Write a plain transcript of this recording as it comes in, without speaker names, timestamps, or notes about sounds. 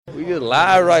We get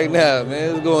live right now,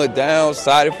 man. It's going down,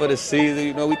 excited for the season.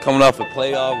 You know, we coming off a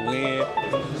playoff win.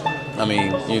 I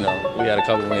mean, you know, we had a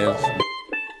couple wins.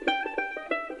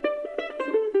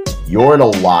 You're in a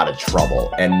lot of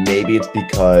trouble, and maybe it's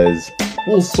because,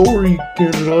 well, sorry,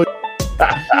 Canada.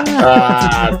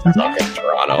 Suck it,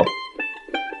 Toronto.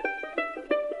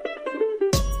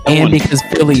 And because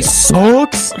Philly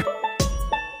sucks.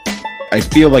 I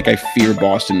feel like I fear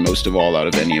Boston most of all out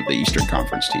of any of the Eastern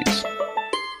Conference teams.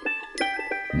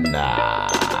 Nah.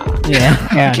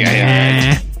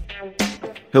 Yeah.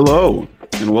 Hello,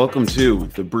 and welcome to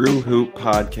the Brew Hoop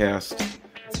Podcast.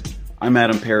 I'm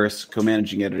Adam Paris,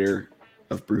 co-managing editor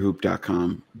of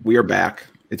brewhoop.com. We are back.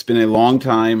 It's been a long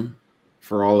time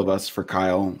for all of us, for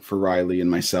Kyle, for Riley,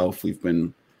 and myself. We've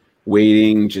been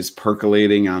waiting, just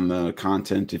percolating on the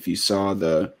content. If you saw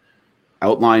the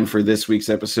outline for this week's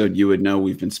episode, you would know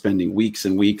we've been spending weeks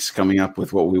and weeks coming up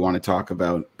with what we want to talk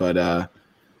about. But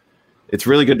it's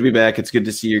really good to be back. It's good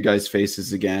to see your guys'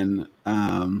 faces again.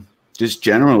 Just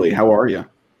generally, how are you?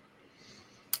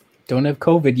 Don't have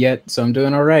COVID yet, so I'm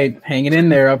doing all right. Hanging in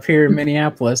there up here in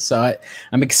Minneapolis. So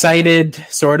I'm excited,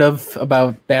 sort of,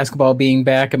 about basketball being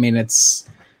back. I mean, it's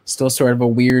still sort of a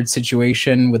weird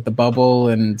situation with the bubble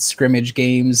and scrimmage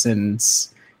games and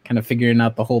kind of figuring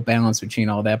out the whole balance between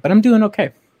all that. But I'm doing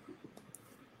okay.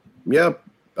 Yep,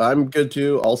 I'm good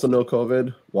too. Also, no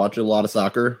COVID. Watching a lot of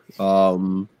soccer.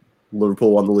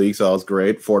 Liverpool won the league, so that was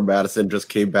great. Ford Madison just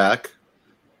came back.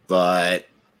 But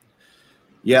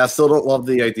yeah, still don't love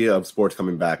the idea of sports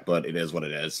coming back, but it is what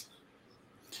it is.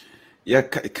 Yeah,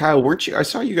 Kyle, weren't you? I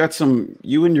saw you got some.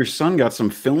 You and your son got some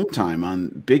film time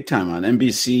big time on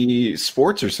NBC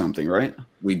Sports or something, right?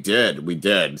 We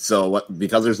did. So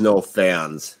because there's no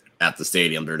fans at the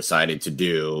stadium, they're decided to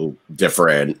do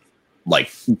different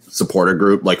supporter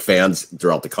group, fans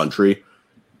throughout the country.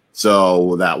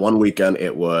 So that one weekend,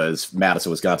 it was Madison,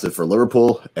 Wisconsin for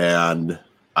Liverpool, and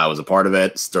I was a part of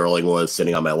it. Sterling was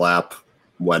sitting on my lap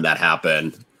when that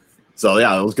happened. So,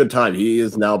 yeah, it was a good time. He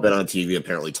has now been on TV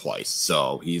apparently twice,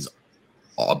 so he's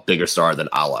a bigger star than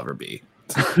I'll ever be.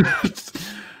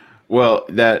 Well,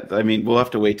 we'll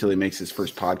have to wait till he makes his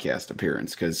first podcast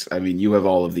appearance because, you have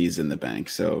all of these in the bank,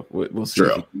 so we'll see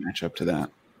if he can match up to that.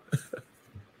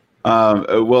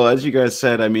 Well, as you guys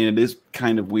said, it is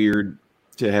kind of weird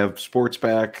to have sports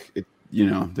back.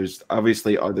 There's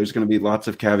obviously there's going to be lots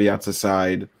of caveats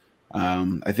aside.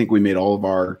 I think we made all of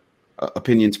our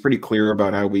opinions pretty clear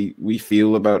about how we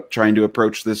feel about trying to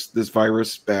approach this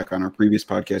virus back on our previous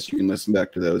podcast. You can listen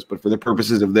back to those. But for the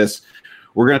purposes of this,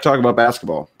 we're going to talk about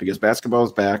basketball because basketball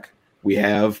is back. We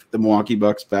have the Milwaukee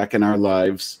Bucks back in our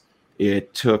lives.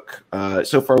 It took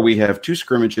so far we have 2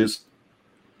 scrimmages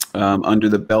under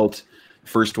the belt.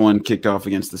 First one kicked off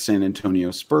against the San Antonio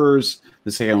Spurs.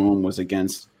 The second one was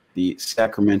against the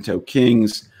Sacramento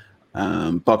Kings.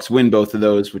 Bucks win both of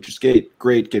those, which is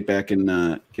great. Get back in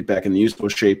the useful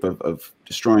shape of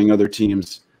destroying other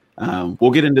teams.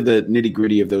 We'll get into the nitty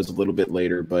gritty of those a little bit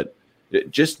later, but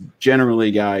just generally,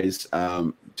 guys,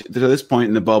 to this point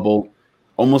in the bubble,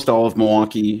 almost all of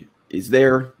Milwaukee is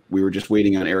there. We were just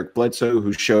waiting on Eric Bledsoe,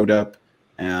 who showed up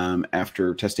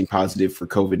after testing positive for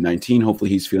COVID-19. Hopefully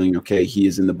he's feeling okay. He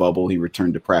is in the bubble. He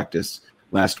returned to practice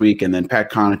last week. And then Pat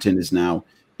Connaughton is now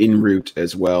en route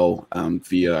as well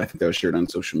via, I think that was shared on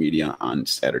social media on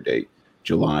Saturday,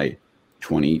 July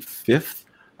 25th.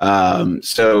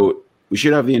 So we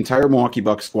should have the entire Milwaukee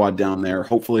Bucks squad down there.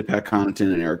 Hopefully Pat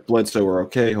Connaughton and Eric Bledsoe are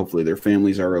okay. Hopefully their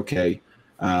families are okay.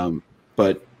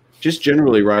 But just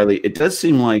generally, Riley, it does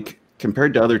seem like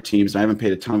compared to other teams, and I haven't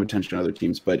paid a ton of attention to other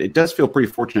teams, but it does feel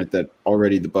pretty fortunate that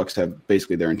already the Bucks have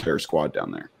basically their entire squad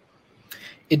down there.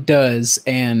 It does,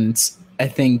 and I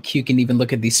think you can even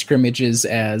look at these scrimmages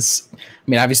as,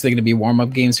 obviously they're going to be warm-up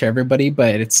games for everybody,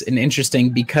 but it's an interesting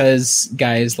because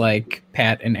guys like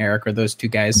Pat and Eric are those 2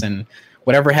 guys, and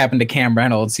whatever happened to Cam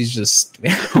Reynolds, he's just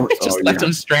left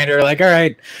him stranded. All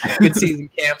right, good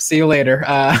season, Cam. See you later.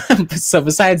 So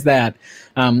besides that,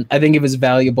 I think it was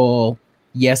valuable,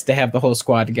 yes, to have the whole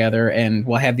squad together, and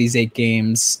we'll have these 8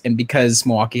 games. And because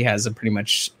Milwaukee has a pretty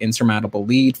much insurmountable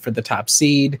lead for the top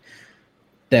seed,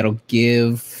 there'll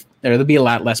be a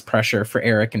lot less pressure for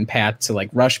Eric and Pat to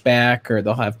rush back, or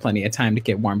they'll have plenty of time to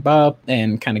get warmed up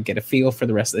and kind of get a feel for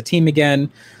the rest of the team again.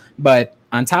 But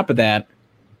on top of that,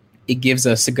 it gives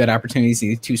us a good opportunity to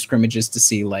see 2 scrimmages to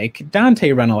see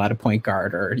Dante run a lot of point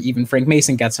guard, or even Frank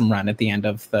Mason got some run at the end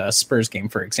of the Spurs game,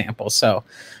 for example. So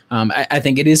I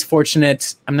think it is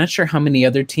fortunate. I'm not sure how many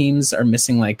other teams are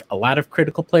missing a lot of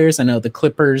critical players. I know the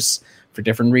Clippers, for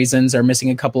different reasons, are missing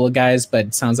a couple of guys, but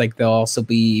it sounds like they'll also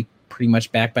be pretty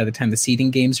much back by the time the seeding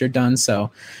games are done.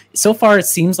 So far it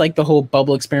seems like the whole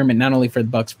bubble experiment, not only for the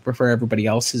Bucks but for everybody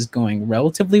else, is going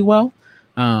relatively well.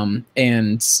 And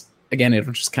again,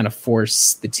 it'll just kind of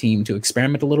force the team to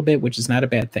experiment a little bit, which is not a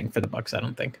bad thing for the Bucks, I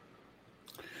don't think.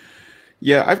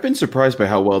 Yeah, I've been surprised by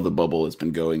how well the bubble has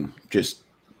been going, just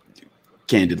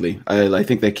candidly. I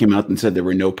think they came out and said there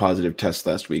were no positive tests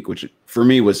last week, which for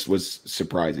me was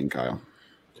surprising, Kyle.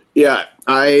 Yeah,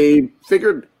 I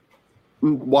figured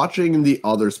watching the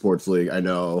other sports league, I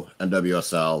know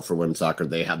NWSL for women's soccer,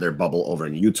 they had their bubble over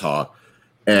in Utah.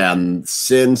 And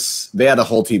since they had a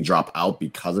whole team drop out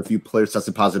because a few players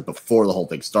tested positive before the whole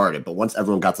thing started, but once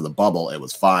everyone got to the bubble, it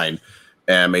was fine.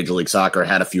 And Major League Soccer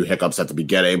had a few hiccups at the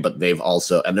beginning, but they're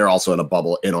also in a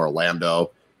bubble in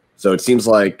Orlando. So it seems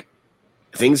like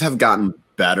things have gotten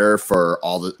better for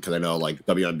all the, because I know like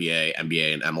WNBA,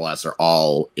 NBA, and MLS are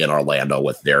all in Orlando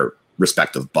with their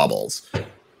respective bubbles.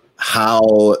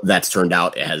 How that's turned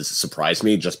out has surprised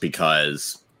me, just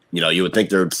because, you would think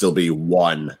there would still be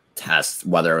one test,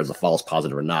 whether it was a false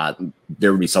positive or not.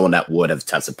 There would be someone that would have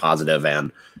tested positive.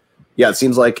 And yeah, it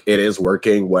seems like it is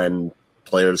working when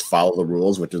players follow the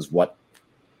rules, which is what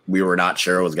we were not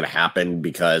sure was going to happen,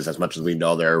 because as much as we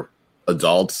know they're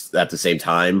adults, at the same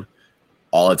time,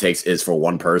 all it takes is for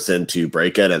one person to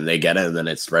break it and they get it, and then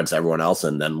it spreads to everyone else,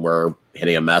 and then we're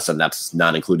hitting a mess, and that's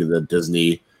not including the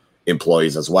Disney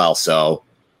employees as well. So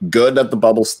good that the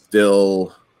bubble's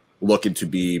still looking to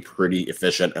be pretty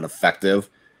efficient and effective.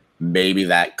 Maybe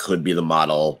that could be the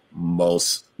model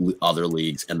most other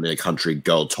leagues in the country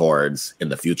go towards in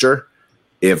the future.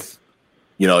 If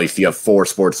you have 4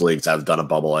 sports leagues that have done a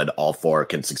bubble and all 4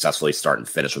 can successfully start and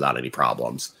finish without any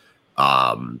problems.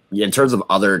 In terms of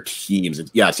other teams,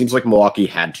 it seems like Milwaukee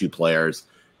had 2 players,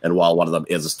 and while one of them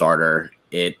is a starter,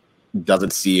 it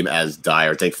doesn't seem as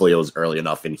dire. Thankfully, it was early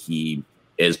enough, and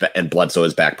Bledsoe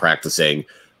is back practicing.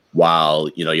 While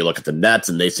you look at the Nets,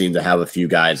 and they seem to have a few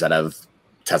guys that have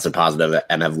tested positive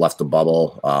and have left the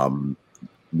bubble.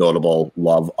 Notable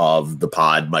love of the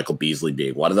pod, Michael Beasley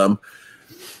being one of them.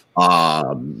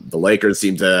 The Lakers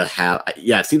seem to have,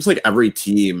 it seems like every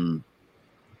team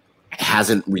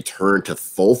hasn't returned to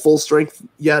full strength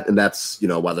yet. And that's,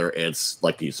 whether it's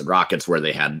like the Houston Rockets, where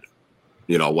they had,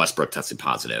 Westbrook tested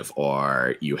positive,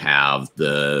 or you have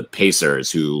the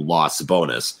Pacers who lost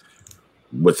Sabonis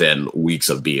within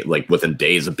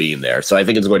days of being there. So I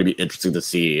think it's going to be interesting to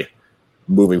see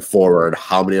moving forward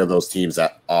how many of those teams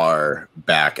that are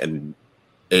back and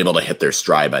able to hit their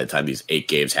stride by the time these 8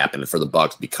 games happen for the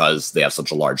Bucks, because they have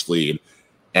such a large lead.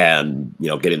 And,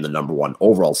 getting the number 1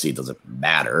 overall seed doesn't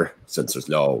matter since there's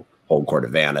no home court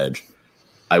advantage.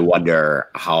 I wonder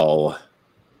how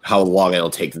long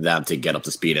it'll take them to get up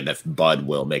to speed, and if Bud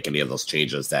will make any of those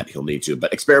changes that he'll need to.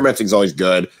 But experimenting is always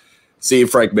good. Seeing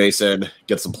Frank Mason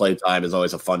get some play time is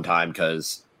always a fun time,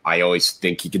 because I always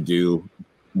think he could do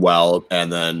well,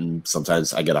 and then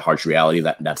sometimes I get a harsh reality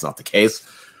that that's not the case.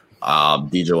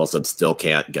 DJ Wilson still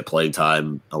can't get playing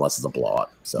time unless it's a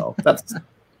blowout. So that's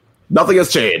nothing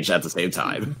has changed at the same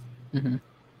time. Mm-hmm.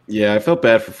 Yeah, I felt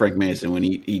bad for Frank Mason when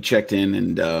he checked in,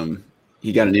 and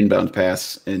he got an inbound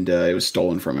pass, and it was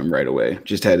stolen from him right away.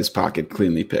 Just had his pocket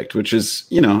cleanly picked, which is,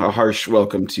 a harsh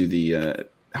welcome to the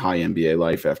high NBA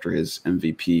life after his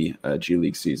MVP G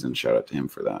League season. Shout out to him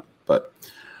for that. But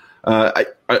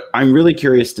I'm really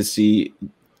curious to see,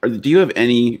 do you have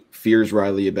any fears,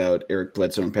 Riley, about Eric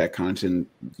Bledsoe and Pat Connaughton,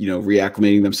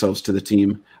 reacclimating themselves to the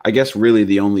team? I guess really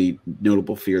the only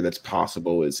notable fear that's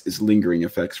possible is lingering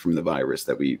effects from the virus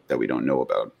that we don't know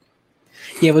about.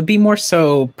 Yeah, it would be more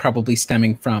so probably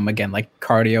stemming from, again, like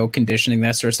cardio, conditioning,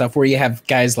 that sort of stuff, where you have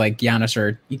guys like Giannis,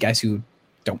 or you guys who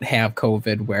don't have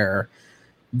COVID, where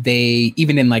they,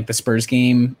 even in like the Spurs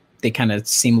game, they kind of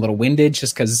seem a little winded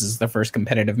just because this is the first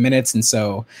competitive minutes. And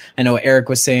so I know Eric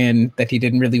was saying that he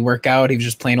didn't really work out. He was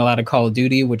just playing a lot of Call of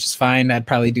Duty, which is fine. I'd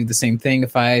probably do the same thing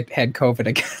if I had COVID,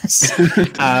 I guess.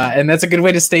 And that's a good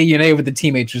way to stay united with the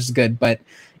teammates, which is good. But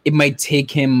it might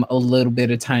take him a little bit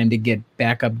of time to get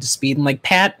back up to speed. And like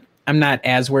Pat, I'm not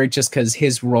as worried, just because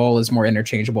his role is more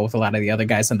interchangeable with a lot of the other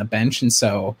guys on the bench. And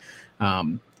so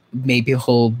maybe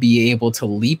he'll be able to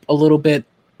leap a little bit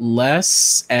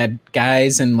less at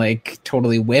guys and like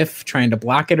totally whiff trying to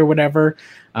block it or whatever.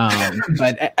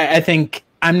 But I think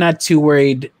I'm not too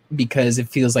worried, because it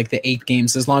feels like the 8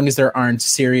 games, as long as there aren't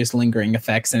serious lingering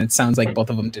effects, and it sounds like both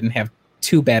of them didn't have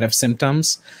too bad of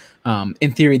symptoms.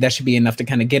 In theory, that should be enough to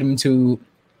kind of get him to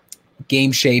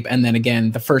game shape. And then again,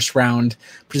 the first round,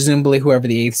 presumably whoever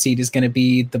the 8th seed is going to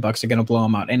be, the Bucks are going to blow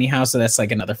them out anyhow. So that's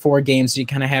like another 4 games you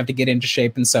kind of have to get into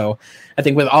shape. And so I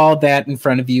think with all that in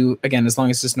front of you, again, as long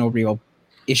as there's no real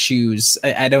issues,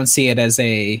 I don't see it as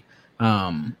a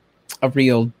a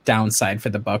real downside for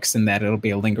the Bucks, and that it'll be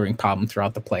a lingering problem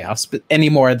throughout the playoffs. But any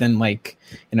more than like,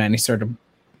 you know, any sort of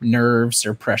nerves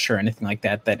or pressure or anything like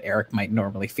that Eric might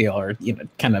normally feel, or, you know,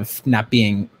 kind of not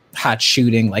being hot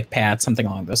shooting like Pat, something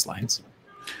along those lines.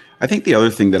 I think the other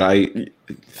thing that I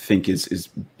think is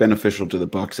beneficial to the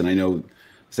Bucks, and I know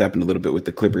it's happened a little bit with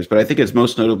the Clippers, but I think it's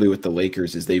most notably with the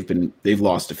Lakers, is they've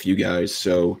lost a few guys.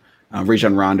 So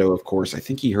Rajon Rondo, of course, I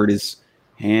think he hurt his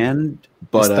hand,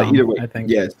 but either way, I think.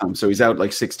 Yeah, so he's out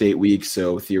like 6 to 8 weeks.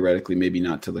 So theoretically, maybe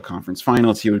not till the conference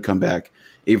finals he would come back.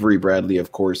 Avery Bradley,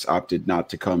 of course, opted not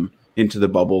to come into the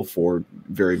bubble for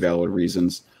very valid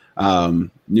reasons. You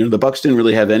know, the Bucks didn't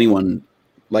really have anyone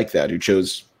like that who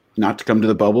chose not to come to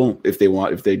the bubble. If they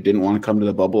didn't want to come to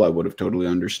the bubble, I would have totally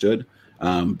understood.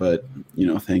 But, you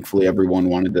know, thankfully everyone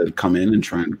wanted to come in and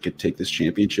try and take this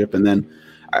championship. And then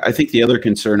I think the other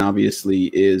concern, obviously,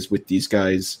 is with these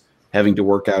guys having to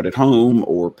work out at home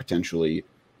or potentially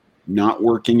not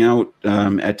working out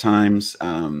at times.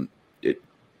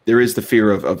 There is the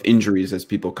fear of injuries as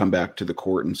people come back to the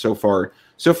court. And so far,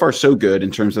 so good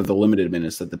in terms of the limited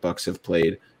minutes that the Bucks have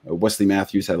played. Wesley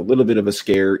Matthews had a little bit of a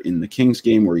scare in the Kings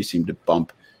game where he seemed to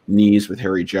bump knees with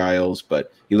Harry Giles,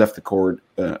 but he left the court,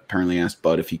 apparently asked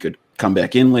Bud if he could come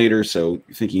back in later, so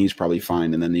thinking he's probably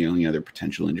fine. And then the only other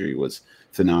potential injury was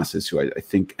Thanasis, who I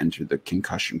think entered the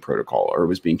concussion protocol or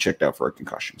was being checked out for a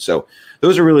concussion. So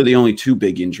those are really the only two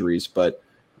big injuries, but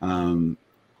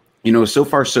you know, so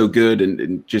far so good,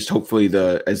 and just hopefully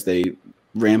as they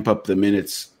ramp up the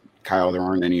minutes, Kyle, there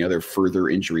aren't any other further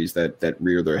injuries that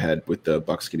rear their head with the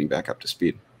Bucks getting back up to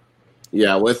speed.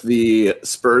 Yeah, with the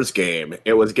Spurs game,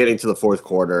 it was getting to the fourth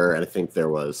quarter, and I think there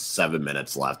was 7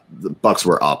 minutes left. The Bucks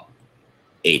were up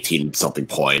 18-something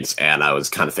points, and I was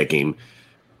kind of thinking,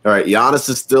 all right, Giannis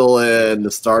is still in, the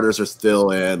starters are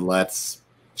still in, let's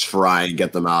try and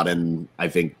get them out. And I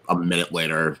think a minute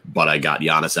later, but I got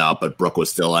Giannis out, but Brook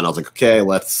was still in. I was like, okay,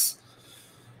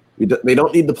 they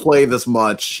don't need to play this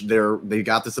much. They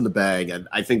got this in the bag, and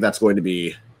I think that's going to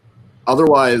be.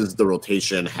 Otherwise, the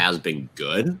rotation has been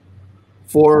good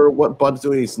for what Bud's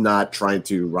doing. He's not trying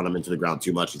to run them into the ground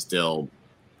too much. He's still,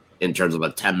 in terms of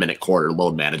a 10-minute quarter,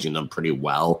 load managing them pretty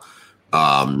well.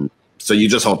 So you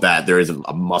just hope that there isn't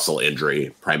a muscle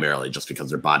injury, primarily just because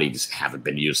their bodies haven't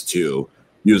been used to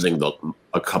using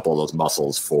a couple of those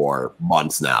muscles for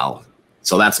months now.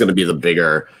 So that's going to be the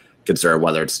bigger concern,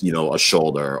 whether it's, you know, a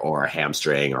shoulder or a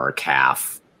hamstring or a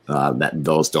calf, that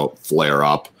those don't flare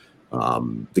up.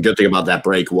 The good thing about that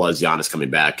break was Giannis coming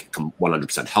back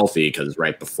 100% healthy, because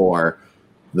right before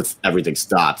everything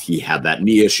stopped, he had that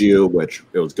knee issue, which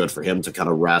it was good for him to kind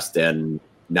of rest. And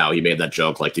now he made that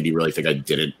joke, like, did he really think I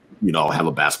didn't, you know, have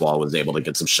a basketball and was able to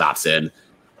get some shots in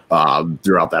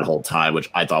throughout that whole time, which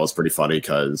I thought was pretty funny,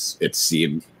 because it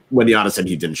seemed when Giannis said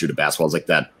he didn't shoot a basketball, I was like,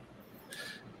 that.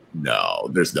 No,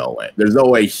 there's no way. There's no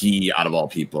way he, out of all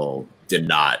people, did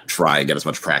not try and get as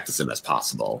much practice in as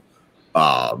possible.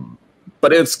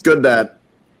 But it's good that,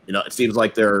 you know, it seems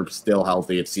like they're still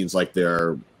healthy. It seems like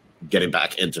they're getting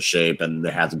back into shape, and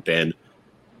there hasn't been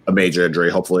a major injury.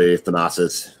 Hopefully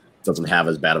Thanasis doesn't have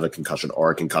as bad of a concussion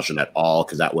or a concussion at all,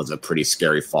 because that was a pretty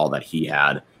scary fall that he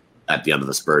had at the end of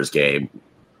the Spurs game.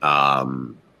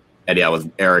 And yeah,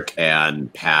 with Eric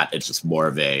and Pat, it's just more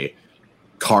of a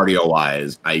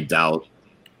cardio-wise. I doubt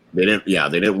they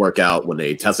didn't work out when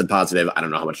they tested positive. I don't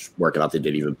know how much working out they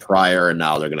did even prior, and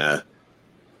now they're gonna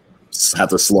have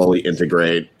to slowly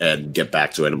integrate and get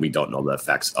back to it. And we don't know the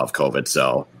effects of COVID,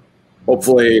 so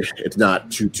hopefully it's not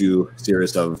too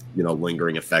serious of, you know,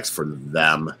 lingering effects for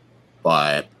them.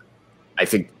 But I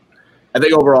think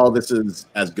overall this is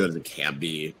as good as it can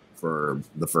be for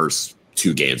the first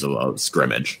 2 games of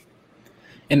scrimmage.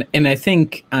 And I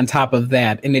think on top of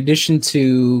that, in addition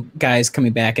to guys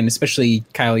coming back, and especially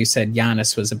Kyle, you said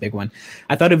Giannis was a big one.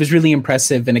 I thought it was really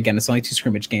impressive. And again, it's only 2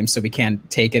 scrimmage games, so we can't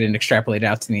take it and extrapolate it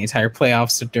out to the entire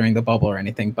playoffs during the bubble or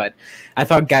anything. But I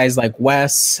thought guys like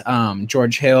Wes,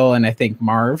 George Hill, and I think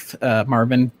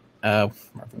Marvin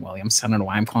Williams. I don't know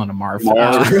why I'm calling him Marv.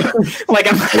 Like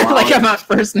I'm on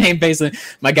first name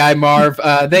basis. My guy Marv.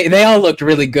 They all looked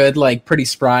really good, like pretty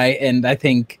spry. And I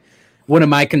think one of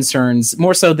my concerns,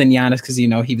 more so than Giannis, because, you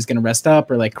know, he was going to rest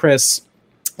up, or like Chris,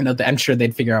 you know, I'm sure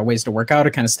they'd figure out ways to work out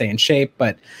or kind of stay in shape.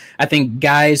 But I think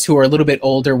guys who are a little bit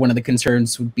older, one of the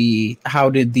concerns would be, how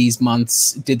did these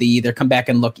months, did they either come back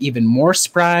and look even more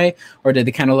spry, or did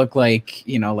they kind of look like,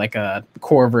 you know, like a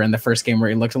Korver in the first game where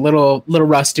he looked a little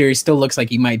rustier. He still looks like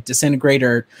he might disintegrate,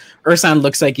 or Ersan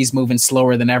looks like he's moving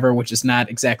slower than ever, which is not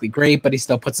exactly great, but he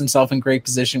still puts himself in great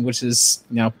position, which is,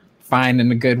 you know, fine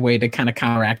and a good way to kind of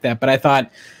counteract that. But I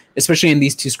thought especially in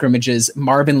these two scrimmages,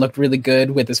 Marvin looked really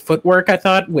good with his footwork, I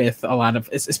thought, with a lot of,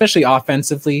 especially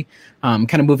offensively,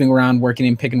 kind of moving around, working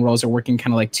in pick and rolls or working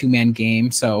kind of like two-man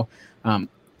game. So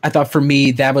I thought for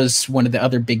me, that was one of the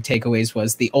other big takeaways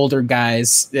was the older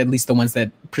guys, at least the ones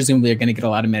that presumably are going to get a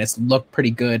lot of minutes, look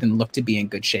pretty good and look to be in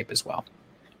good shape as well.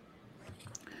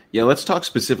 Yeah, let's talk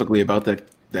specifically about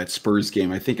that Spurs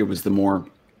game. I think it was going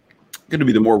to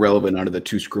be the more relevant out of the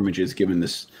two scrimmages, given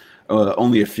this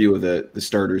only a few of the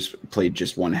starters played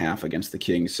just one half against the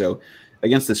Kings. So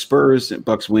against the Spurs,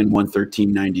 Bucks win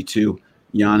 113-92.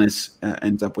 Giannis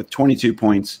ends up with 22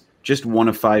 points, just 1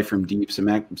 of 5 from deep.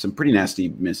 Some pretty nasty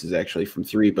misses actually from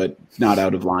three, but not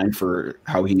out of line for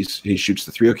how he shoots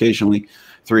the three occasionally.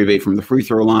 3 of 8 from the free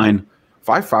throw line.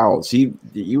 5 fouls. He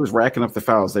was racking up the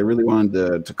fouls. They really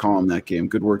wanted to call him that game.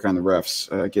 Good work on the refs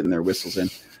getting their whistles in.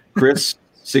 Chris,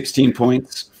 16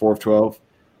 points, 4 of 12.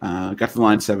 Got to the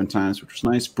line 7 times, which was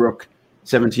nice. Brooke,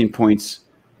 17 points,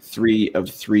 3 of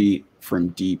 3 from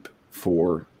deep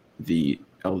for the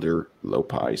Elder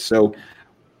Lopi. So,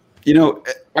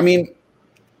 I mean,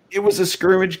 it was a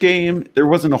scrimmage game. There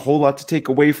wasn't a whole lot to take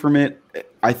away from it.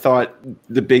 I thought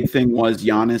the big thing was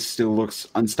Giannis still looks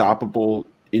unstoppable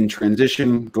in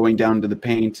transition, going down to the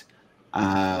paint.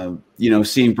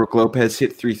 Seeing Brook Lopez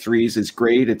hit 3 threes is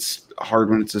great. It's hard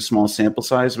when it's a small sample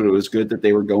size, but it was good that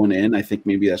they were going in. I think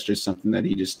maybe that's just something that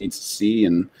he just needs to see,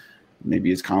 and maybe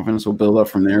his confidence will build up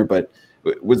from there. But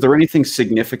was there anything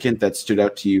significant that stood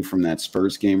out to you from that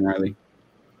Spurs game, Riley?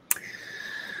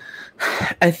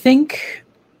 I think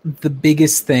the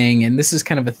biggest thing, and this is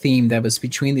kind of a theme that was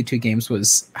between the two games,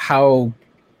 was how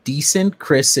decent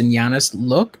Chris and Giannis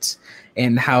looked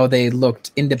and how they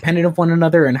looked independent of one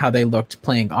another and how they looked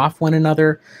playing off one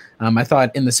another. I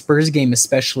thought in the Spurs game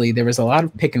especially, there was a lot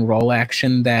of pick and roll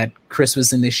action that Chris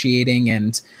was initiating,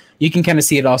 and you can kind of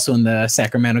see it also in the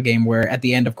Sacramento game where at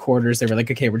the end of quarters, they were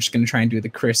like, okay, we're just going to try and do the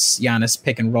Chris-Giannis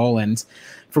pick and roll. And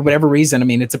for whatever reason, I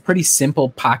mean, it's a pretty simple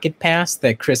pocket pass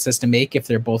that Chris has to make if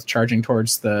they're both charging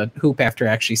towards the hoop after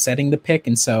actually setting the pick.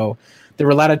 And so there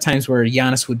were a lot of times where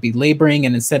Giannis would be laboring,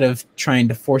 and instead of trying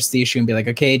to force the issue and be like,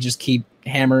 okay, just keep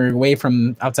hammering away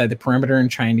from outside the perimeter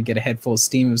and trying to get a head full of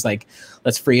steam, it was like,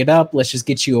 let's free it up. Let's just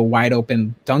get you a wide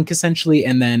open dunk essentially.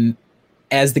 And then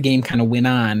as the game kind of went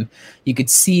on, you could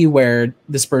see where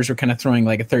the Spurs were kind of throwing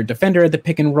like a third defender at the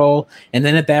pick and roll. And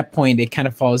then at that point, it kind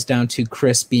of falls down to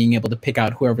Chris being able to pick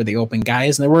out whoever the open guy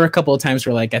is. And there were a couple of times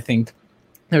where, like, I think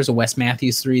there was a Wes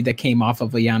Matthews 3 that came off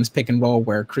of a Giannis pick and roll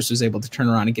where Chris was able to turn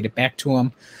around and get it back to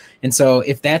him. And so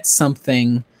if that's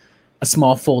something, a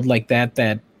small fold like that,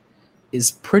 that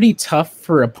is pretty tough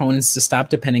for opponents to stop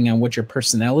depending on what your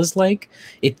personnel is like,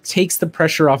 it takes the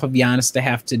pressure off of Giannis to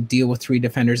have to deal with 3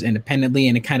 defenders independently,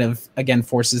 and it kind of, again,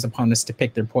 forces opponents to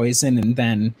pick their poison, and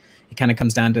then it kind of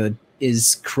comes down to,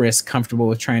 is Chris comfortable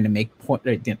with trying to make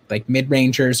like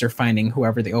mid-rangers or finding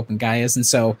whoever the open guy is? And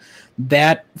so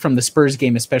that, from the Spurs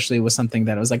game especially, was something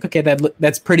that I was like, okay,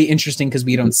 that's pretty interesting because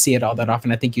we don't see it all that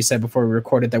often. I think you said before we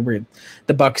recorded that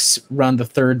the Bucks run the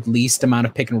 3rd least amount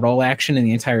of pick and roll action in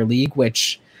the entire league,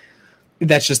 which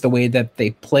that's just the way that they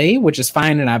play, which is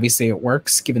fine. And obviously it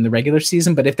works given the regular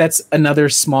season. But if that's another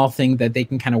small thing that they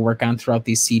can kind of work on throughout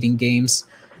these seeding games,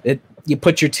 you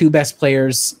put your 2 best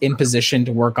players in position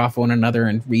to work off one another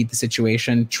and read the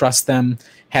situation, trust them,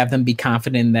 have them be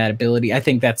confident in that ability. I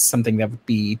think that's something that would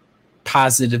be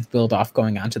positive build off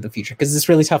going on to the future, because it's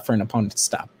really tough for an opponent to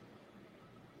stop.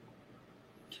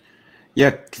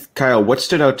 Yeah, Kyle, what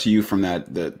stood out to you from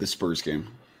the Spurs game?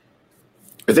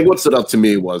 I think what stood out to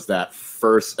me was that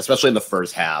especially in the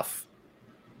first half,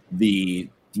 the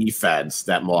defense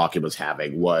that Milwaukee was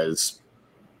having was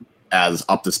as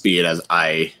up to speed as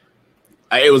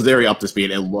it was very up to speed.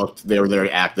 They were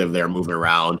very active. They were moving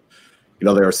around. They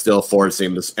were still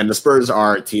forcing this. And the Spurs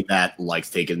are a team that likes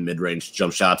taking mid-range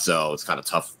jump shots, so it's kind of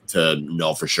tough to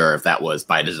know for sure if that was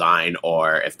by design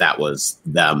or if that was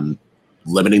them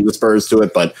limiting the Spurs to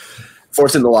it. But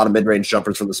forcing a lot of mid-range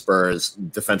jumpers from the Spurs.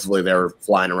 Defensively, they were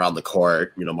flying around the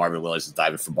court. Marvin Williams is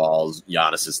diving for balls.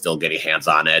 Giannis is still getting hands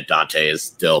on it. Dante is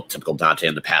still typical Dante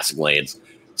in the passing lanes.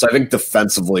 So I think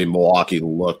defensively, Milwaukee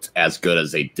looked as good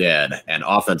as they did, and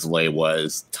offensively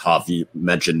was tough. You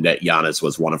mentioned that Giannis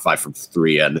was 1 of 5 from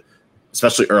 3, and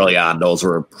especially early on, those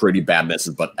were pretty bad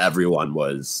misses, but everyone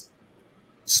was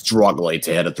struggling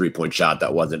to hit a 3-point shot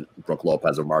that wasn't Brook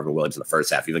Lopez or Marvin Williams in the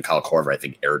first half. Even Kyle Korver, I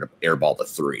think, airballed a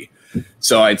 3.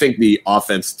 So I think the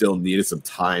offense still needed some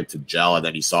time to gel, and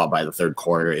then you saw by the third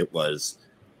quarter it was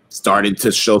starting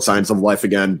to show signs of life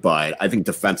again. But I think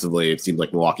defensively, it seemed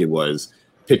like Milwaukee was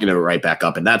picking it right back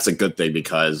up, and that's a good thing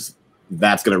because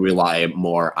that's going to rely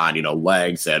more on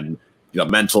legs and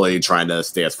mentally trying to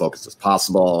stay as focused as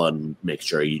possible and make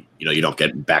sure you don't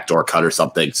get backdoor cut or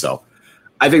something. So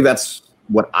I think that's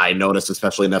what I noticed,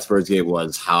 especially in that Spurs game,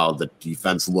 was how the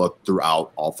defense looked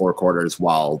throughout all 4 quarters,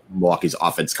 while Milwaukee's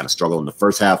offense kind of struggled in the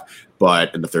first half.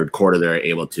 But in the third quarter, they were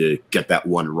able to get that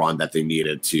one run that they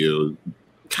needed to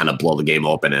kind of blow the game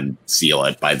open and seal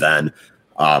it by then.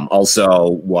 Also,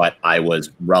 what I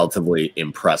was relatively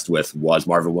impressed with was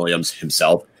Marvin Williams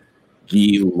himself.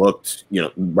 He looked,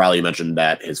 Riley mentioned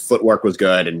that his footwork was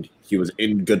good and he was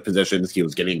in good positions. He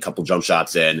was getting a couple jump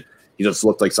shots in. He just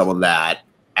looked like someone that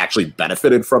actually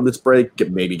benefited from this break,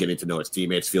 maybe getting to know his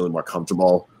teammates, feeling more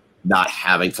comfortable, not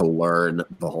having to learn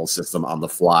the whole system on the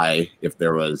fly if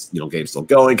there was, games still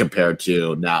going, compared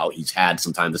to now he's had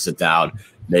some time to sit down,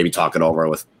 maybe talk it over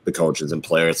with the coaches and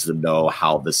players to know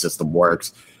how the system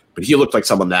works. But he looked like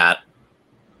someone that,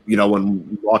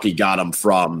 when Milwaukee got him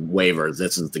from waivers,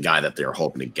 this is the guy that they're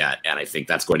hoping to get. And I think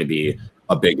that's going to be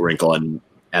a big wrinkle. And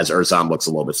as Ersan looks a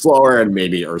little bit slower, and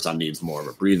maybe Ersan needs more of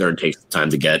a breather and takes time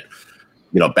to get,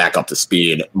 back up to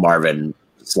speed, Marvin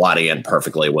slotting in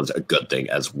perfectly was a good thing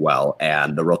as well.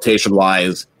 And the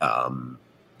rotation-wise, Donte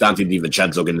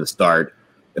DiVincenzo getting the start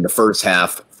in the first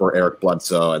half for Eric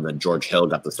Bledsoe, and then George Hill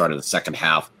got the start in the second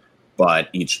half.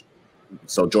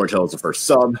 So George Hill is the first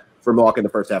sub for Milwaukee in the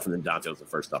first half, and then Donte was the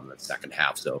first sub in the second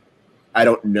half. So I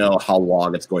don't know how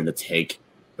long it's going to take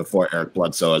before Eric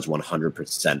Bledsoe is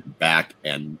 100% back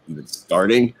and even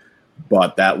starting,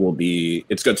 but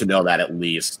it's good to know that at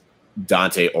least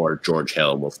Donte or George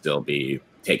Hill will still be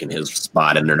taking his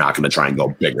spot, and they're not going to try and go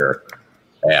bigger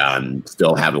and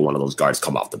still having one of those guards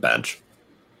come off the bench.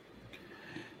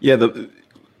 Yeah, a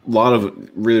lot of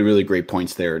really, really great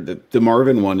points there. The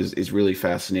Marvin one is really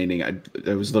fascinating.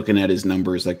 I was looking at his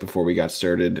numbers before we got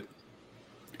started,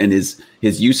 and his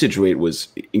usage rate was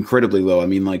incredibly low. I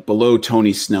mean, below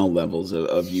Tony Snell levels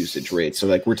of usage rate. So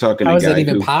we're talking. How is that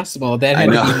even possible? That had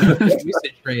a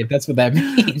usage rate. That's what that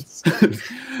means.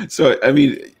 So I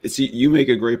mean, see, you make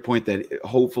a great point that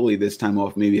hopefully this time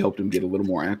off maybe helped him get a little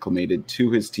more acclimated to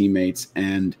his teammates.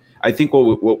 And I think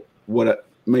what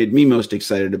made me most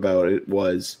excited about it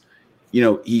was,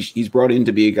 he's brought in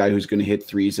to be a guy who's going to hit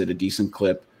threes at a decent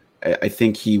clip. I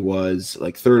think he was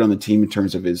third on the team in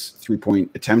terms of his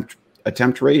 3-point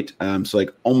attempt rate. So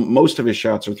most of his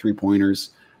shots are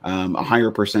 3-pointers. A higher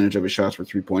percentage of his shots were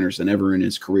 3-pointers than ever in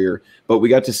his career. But we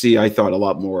got to see, I thought, a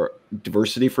lot more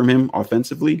diversity from him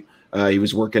offensively. He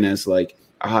was working as a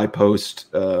high post.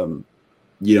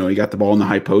 He got the ball in the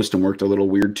high post and worked a little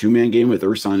weird 2-man game with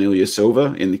Ersan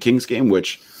Ilyasova in the Kings game,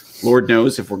 which Lord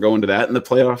knows if we're going to that in the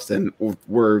playoffs, then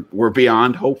we're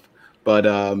beyond hope. But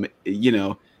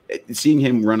seeing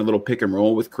him run a little pick and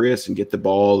roll with Chris and get the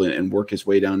ball and work his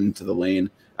way down into the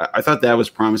lane, I thought that was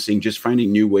promising, just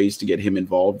finding new ways to get him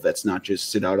involved. That's not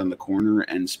just sit out on the corner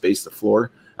and space the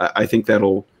floor. I think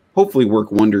that'll hopefully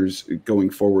work wonders going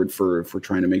forward for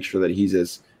trying to make sure that he's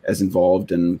as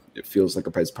involved and it feels like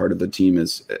as part of the team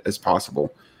as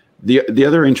possible. The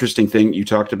other interesting thing, you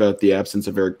talked about the absence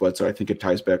of Eric Bledsoe. I think it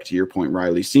ties back to your point,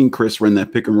 Riley. Seeing Chris run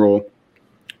that pick and roll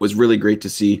was really great to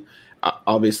see.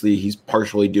 Obviously, he's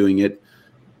partially doing it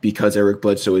because Eric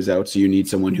Bledsoe is out, so you need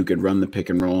someone who could run the pick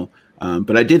and roll.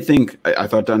 But I did think, I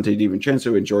thought Donte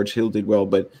DiVincenzo and George Hill did well,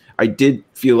 but I did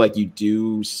feel like you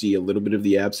do see a little bit of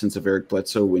the absence of Eric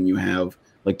Bledsoe when you have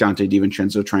Donte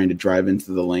DiVincenzo trying to drive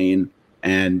into the lane,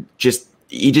 and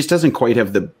he just doesn't quite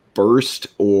have the burst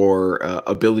or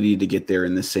ability to get there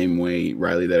in the same way,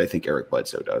 Riley, that I think Eric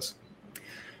Bledsoe does.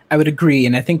 I would agree,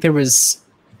 and I think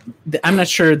I'm not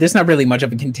sure. There's not really much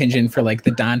of a contingent for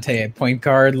the Donte at point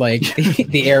guard,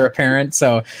 the heir apparent.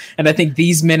 So, and I think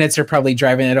these minutes are probably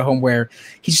driving it home where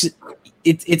it's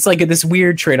this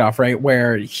weird trade-off, right?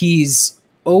 Where he's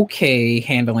okay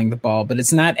handling the ball, but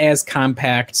it's not as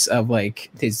compact of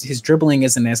his dribbling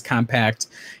isn't as compact.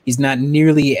 He's not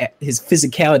nearly, his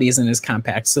physicality isn't as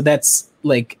compact. So that's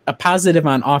a positive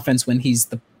on offense when he's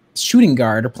the shooting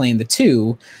guard or playing the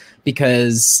 2,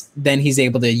 because then he's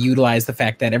able to utilize the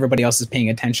fact that everybody else is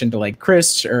paying attention to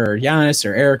Chris or Giannis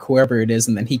or Eric, whoever it is,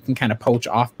 and then he can kind of poach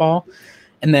off ball.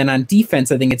 And then on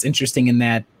defense, I think it's interesting in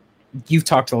that you've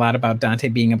talked a lot about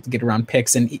Donte being able to get around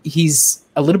picks, and he's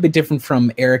a little bit different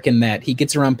from Eric in that he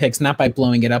gets around picks not by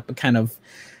blowing it up, but kind of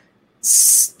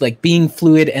being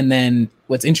fluid. And then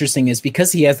what's interesting is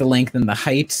because he has the length and the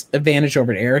height advantage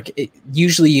over Eric,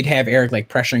 usually you'd have Eric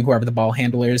pressuring whoever the ball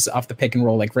handler is off the pick and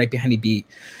roll, right behind he beat.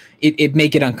 It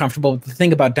make it uncomfortable. But the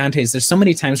thing about Donte is there's so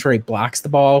many times where he blocks the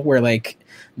ball where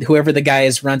whoever the guy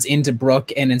is runs into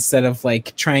Brook, and instead of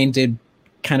trying to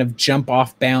kind of jump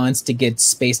off balance to get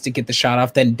space to get the shot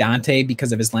off, then Donte,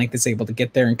 because of his length, is able to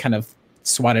get there and kind of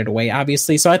swatted away,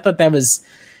 obviously. So I thought that was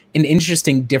an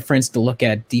interesting difference to look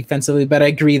at defensively, but I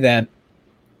agree that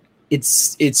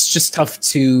it's just tough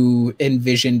to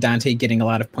envision Dante getting a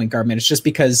lot of point guard minutes just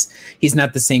because he's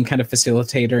not the same kind of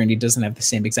facilitator and he doesn't have the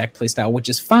same exact play style, which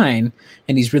is fine.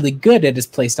 And he's really good at his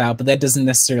play style, but that doesn't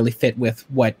necessarily fit with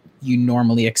what you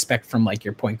normally expect from like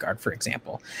your point guard, for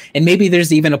example. And maybe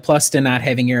there's even a plus to not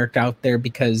having Eric out there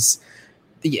because,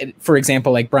 for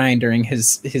example, like Brian during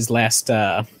his last,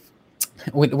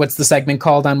 what's the segment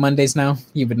called on Mondays now?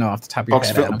 You would know off the top of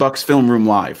your head. Bucks Film Room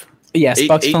Live. Yes,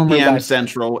 Bucks 8 p.m.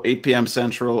 Central, 8 p.m.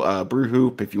 Central, Brew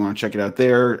Hoop. If you want to check it out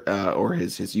there, or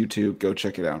his YouTube, go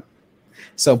check it out.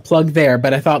 So plug there.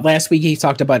 But I thought last week he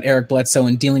talked about Eric Bledsoe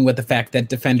and dealing with the fact that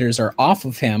defenders are off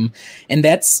of him, and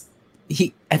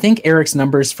I think Eric's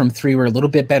numbers from 3 were a little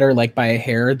bit better, like by a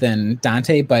hair, than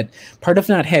Dante. But part of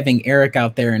not having Eric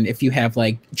out there, and if you have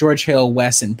like George Hill,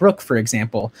 Wes, and Brooke, for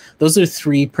example, those are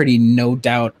 3 pretty no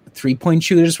doubt 3-point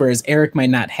shooters, whereas Eric might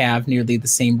not have nearly the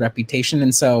same reputation.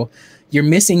 And so you're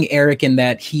missing Eric in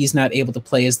that he's not able to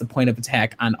play as the point of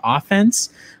attack on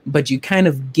offense, but you kind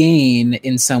of gain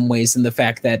in some ways in the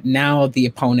fact that now the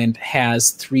opponent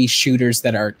has 3 shooters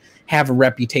that have a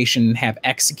reputation and have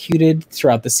executed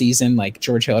throughout the season, like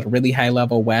George Hill at a really high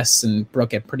level, Wes and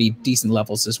Brooke at pretty decent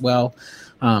levels as well.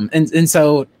 And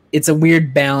so it's a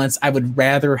weird balance. I would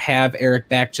rather have Eric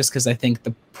back just because I think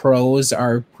the pros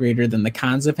are greater than the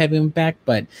cons of having him back.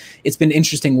 But it's been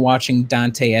interesting watching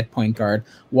Dante at point guard,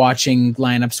 watching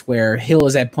lineups where Hill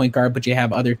is at point guard, but you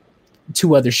have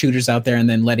 2 other shooters out there, and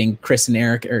then letting Chris and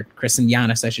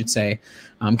Giannis, I should say,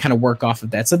 kind of work off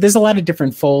of that. So there's a lot of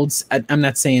different folds. I'm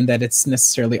not saying that it's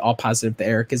necessarily all positive that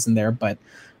Eric isn't there, but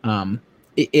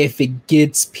if it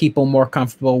gets people more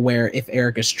comfortable where if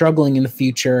Eric is struggling in the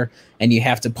future and you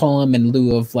have to pull him in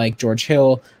lieu of like George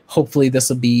Hill, hopefully this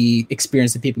will be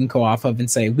experience that people can go off of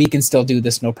and say, we can still do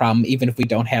this, no problem, even if we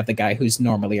don't have the guy who's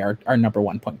normally our number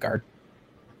 1 point guard.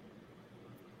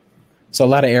 So a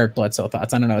lot of Eric Bledsoe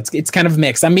thoughts. I don't know. It's kind of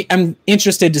mixed. I'm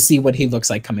interested to see what he looks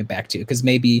like coming back to, because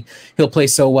maybe he'll play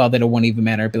so well that it won't even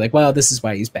matter. It'll be like, well, this is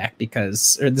why he's back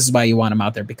this is why you want him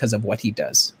out there because of what he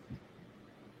does.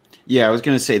 Yeah, I was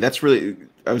going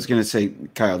to say,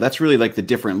 Kyle, that's really like the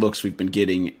different looks we've been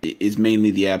getting is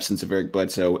mainly the absence of Eric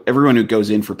Bledsoe. Everyone who goes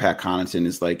in for Pat Connaughton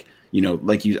is like,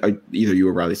 like either you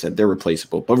or Riley said, they're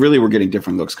replaceable. But really we're getting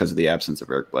different looks because of the absence of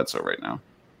Eric Bledsoe right now.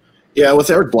 Yeah, with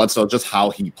Eric Bledsoe, just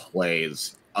how he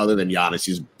plays, other than Giannis,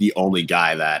 he's the only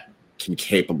guy that can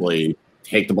capably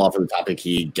take the ball from the top of the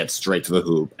key, get straight to the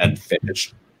hoop, and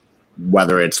finish,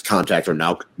 whether it's contact or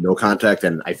no contact.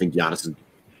 And I think Giannis is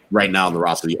right now in the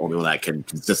roster the only one that can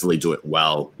consistently do it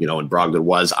well. When Brogdon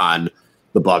was on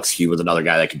the Bucks, he was another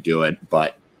guy that could do it.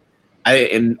 But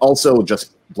and also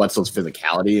just Bledsoe's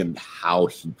physicality and how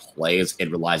he plays,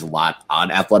 it relies a lot on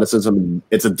athleticism.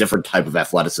 It's a different type of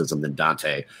athleticism than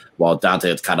Dante. While Dante,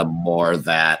 it's kind of more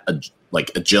that like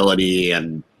agility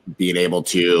and being able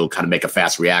to kind of make a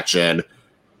fast reaction,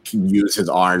 can use his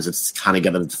arms. It's kind of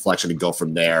get a deflection and go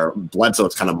from there. Bledsoe,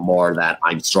 it's kind of more that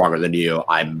I'm stronger than you.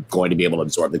 I'm going to be able to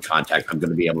absorb the contact. I'm going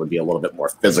to be able to be a little bit more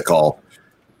physical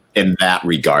in that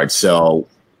regard. So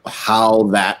how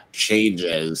that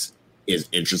changes is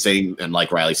interesting. And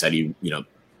like Riley said,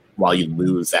 while you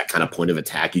lose that kind of point of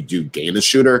attack, you do gain a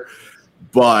shooter.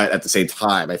 But at the same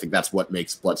time, I think that's what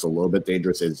makes Bledsoe a little bit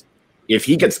dangerous is if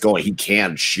he gets going, he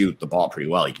can shoot the ball pretty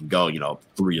well. He can go,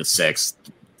 3 to 6,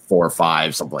 4 or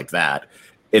 5, something like that.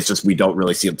 It's just we don't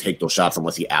really see him take those shots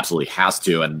unless he absolutely has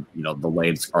to. And, the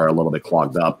lanes are a little bit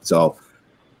clogged up. So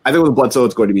I think with Bledsoe,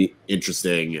 it's going to be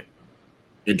interesting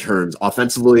in terms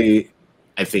offensively.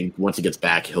 I think once he gets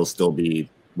back, he'll still be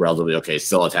relatively okay,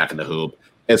 still attacking the hoop.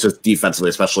 It's just defensively,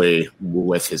 especially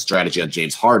with his strategy on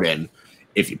James Harden,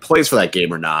 if he plays for that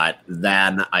game or not,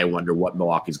 then I wonder what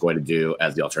Milwaukee's going to do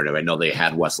as the alternative. I know they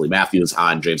had Wesley Matthews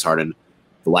on James Harden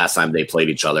the last time they played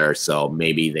each other, so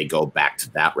maybe they go back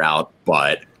to that route.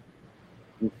 But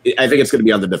I think it's going to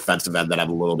be on the defensive end that I'm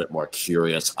a little bit more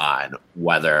curious on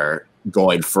whether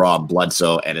going from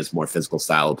Bledsoe and his more physical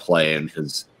style of play and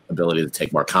his ability to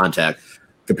take more contact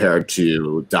compared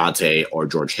to Dante or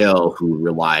George Hill, who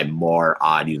rely more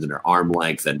on using their arm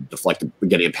length and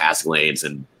getting in passing lanes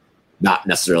and not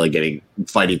necessarily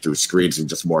fighting through screens and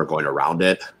just more going around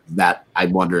it. That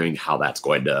I'm wondering how that's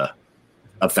going to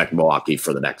affect Milwaukee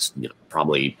for the next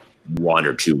probably 1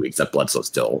 or 2 weeks that Bledsoe's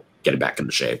still getting back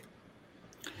into shape.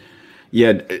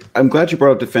 Yeah, I'm glad you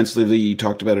brought up defensively. You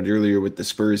talked about it earlier with the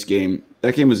Spurs game.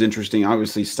 That game was interesting.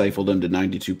 Obviously stifled them to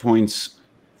 92 points.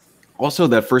 Also,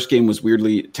 that first game was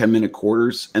weirdly 10-minute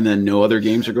quarters, and then no other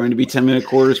games are going to be 10-minute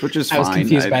quarters, which is fine. I was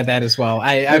confused by that as well.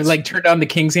 I like turned on the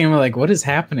Kings game. I'm like, what is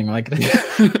happening? Like,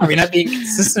 are we not being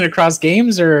consistent across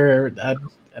games, or that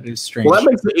is strange? Well, that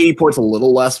makes the 80 points a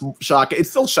little less shocking. It's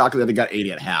still shocking that they got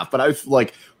 80 at half, but I was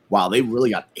like, wow, they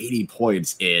really got 80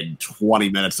 points in 20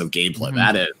 minutes of gameplay. Mm-hmm.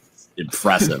 That is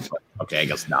impressive. But okay, I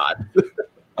guess not.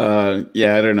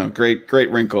 Yeah, I don't know.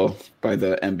 Great wrinkle by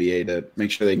the NBA to make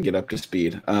sure they can get up to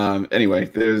speed. Anyway,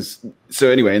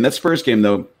 in that Spurs game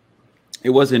though,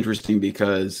 it was interesting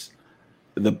because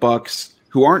the Bucks,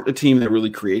 who aren't a team that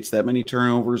really creates that many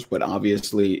turnovers, but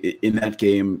obviously in that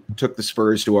game took the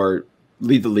Spurs, who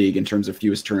lead the league in terms of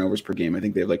fewest turnovers per game. I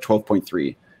think they have like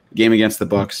 12.3. Game against the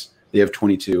Bucks, they have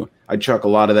 22. I'd chalk a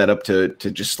lot of that up to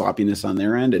just sloppiness on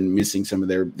their end and missing some of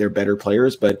their better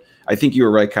players. But I think you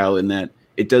were right, Kyle, in that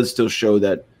it does still show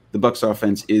that the Bucks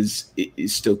offense is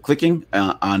still clicking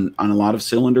on a lot of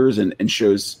cylinders, and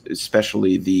shows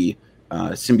especially the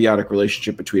symbiotic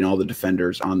relationship between all the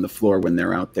defenders on the floor when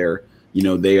they're out there. You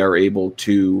know, they are able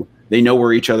to, they know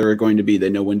where each other are going to be. They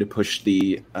know when to push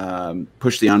the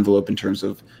envelope in terms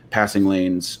of passing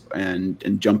lanes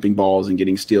and jumping balls and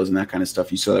getting steals and that kind of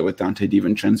stuff. You saw that with Dante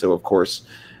DiVincenzo, of course.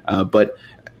 But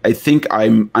I think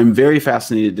I'm very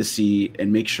fascinated to see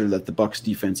and make sure that the Bucks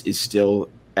defense is still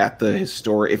at the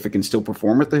historic, if it can still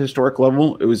perform at the historic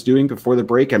level it was doing before the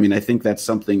break. I mean, I think that's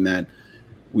something that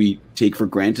we take for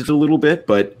granted a little bit,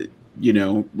 but you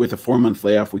know, with a 4-month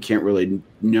layoff, we can't really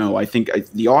know. I think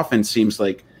the offense seems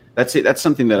like that's it. That's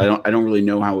something that I don't really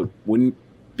know how it wouldn't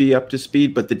be up to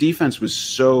speed, but the defense was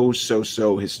so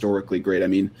historically great. I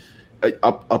mean,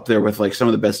 up there with like some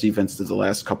of the best defenses of the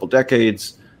last couple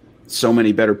decades. So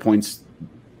many better points,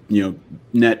 you know,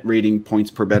 net rating points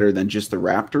per better than just the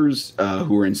Raptors,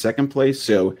 who are in second place.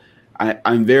 So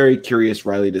I'm very curious,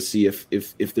 Riley, to see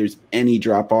if there's any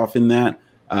drop off in that,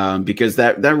 because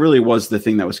that really was the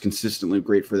thing that was consistently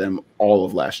great for them all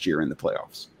of last year in the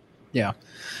playoffs. Yeah,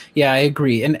 I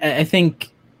agree, and I think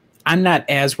I'm not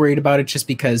as worried about it just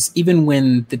because even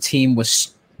when the team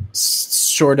was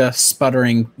sort of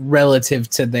sputtering relative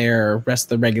to their rest of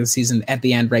the regular season at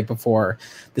the end, right before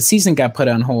the season got put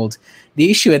on hold, the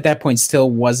issue at that point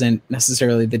still wasn't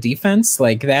necessarily the defense.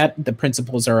 Like that, the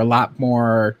principles are a lot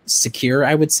more secure,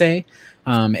 I would say.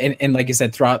 And like I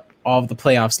said, throughout all of the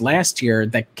playoffs last year,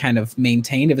 that kind of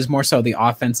maintained. It was more so the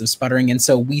offensive sputtering. And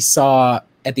so we saw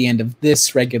at the end of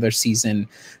this regular season,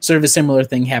 sort of a similar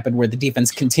thing happened where the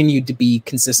defense continued to be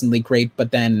consistently great,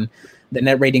 but then the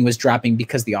net rating was dropping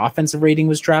because the offensive rating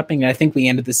was dropping. And I think we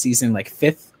ended the season like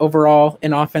 5th overall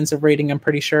in offensive rating, I'm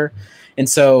pretty sure. And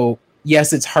so,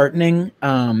 yes, it's heartening.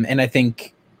 And I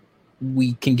think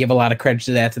we can give a lot of credit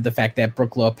to that, to the fact that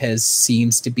Brook Lopez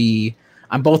seems to be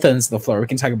on both ends of the floor. We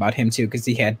can talk about him too, because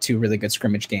he had 2 really good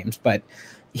scrimmage games, but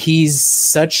he's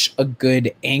such a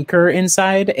good anchor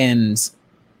inside, and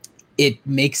it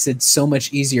makes it so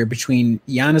much easier between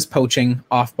Giannis poaching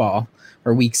off ball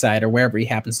or weak side or wherever he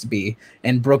happens to be,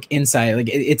 and Brook inside. Like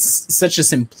it's such a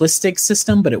simplistic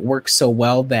system, but it works so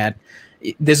well that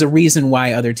there's a reason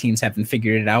why other teams haven't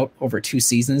figured it out over 2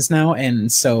 seasons now.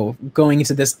 And so going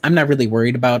into this, I'm not really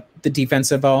worried about the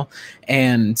defense at all.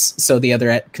 And so the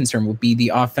other concern will be the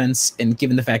offense. And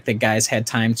given the fact that guys had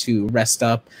time to rest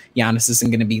up, Giannis isn't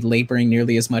going to be laboring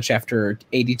nearly as much after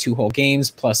 82 whole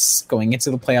games, plus going into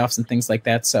the playoffs and things like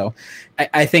that. So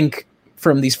I think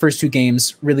from these first 2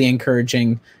 games, really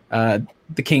encouraging.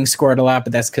 The Kings scored a lot,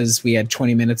 but that's because we had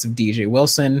 20 minutes of DJ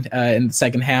Wilson in the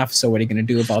second half. So what are you going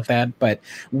to do about that? But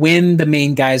when the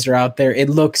main guys are out there, it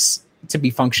looks to be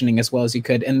functioning as well as you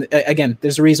could. And again,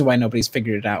 there's a reason why nobody's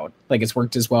figured it out. Like it's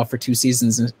worked as well for 2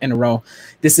 seasons in a row.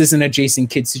 This isn't a Jason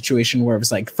Kidd situation where it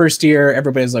was like first year,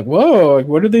 everybody's like, whoa,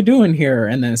 what are they doing here?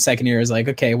 And then the second year is like,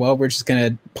 okay, well, we're just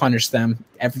going to punish them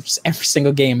every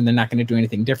single game, and they're not going to do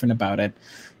anything different about it.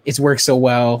 It's worked so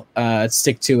well.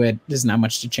 Stick to it. There's not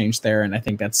much to change there, and I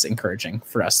think that's encouraging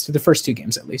for us through the first 2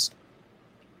 games at least.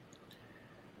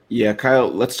 Yeah, Kyle,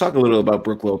 let's talk a little about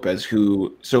Brook Lopez,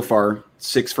 who so far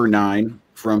 6 for 9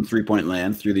 from three-point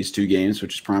land through these 2 games,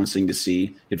 which is promising to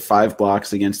see. Hit 5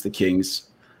 blocks against the Kings.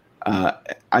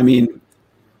 I mean,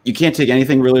 you can't take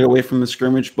anything really away from the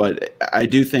scrimmage, but I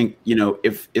do think, you know,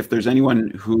 if there's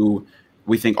anyone who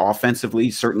we think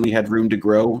offensively certainly had room to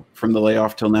grow from the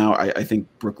layoff till now, I think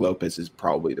Brook Lopez is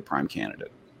probably the prime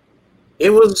candidate.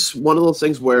 It was one of those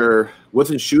things where with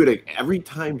his shooting, every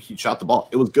time he shot the ball,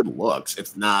 it was good looks.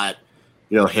 It's not,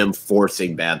 you know, him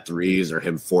forcing bad threes or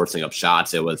him forcing up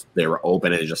shots. It was they were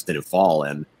open and it just didn't fall.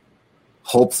 And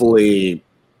hopefully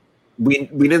we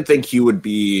didn't think he would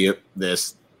be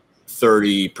this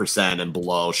 30% and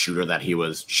below shooter that he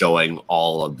was showing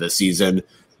all of this season.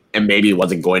 And maybe it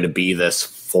wasn't going to be this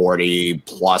 40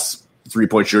 plus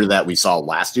 3-point shooter that we saw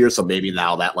last year. So maybe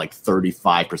now that like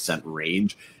 35%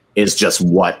 range is just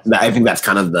what I think that's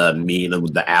kind of the mean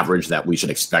of the average that we should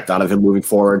expect out of him moving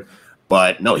forward.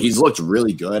 But no, he's looked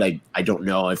really good. I don't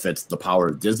know if it's the power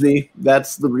of Disney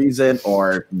that's the reason,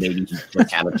 or maybe he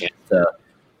just had a chance to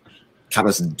kind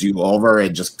of do over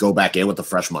and just go back in with a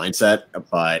fresh mindset.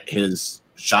 But his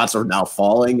shots are now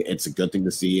falling. It's a good thing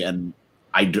to see. And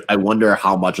I wonder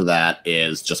how much of that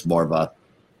is just more of a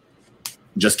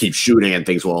just keep shooting and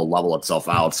things will level itself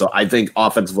out. So I think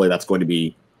offensively that's going to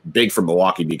be big for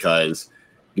Milwaukee because,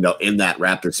 you know, in that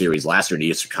Raptor series last year in the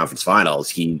Eastern Conference Finals,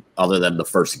 he, other than the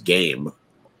first game,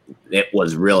 it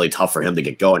was really tough for him to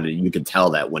get going. And you could tell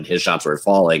that when his shots were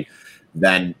falling,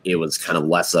 then it was kind of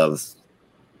less of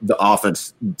the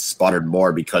offense sputtered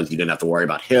more because you didn't have to worry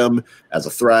about him as a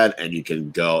threat, and you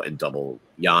can go and double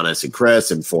Giannis and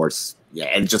Chris and force,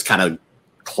 and just kind of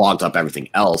clogged up everything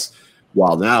else.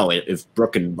 While now, if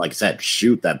Brook can, like I said,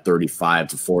 shoot that 35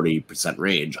 to 40%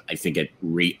 range, I think it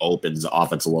reopens the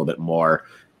offense a little bit more.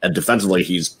 And defensively,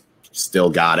 he's still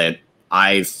got it.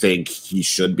 I think he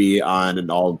should be on an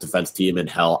all-defense team. And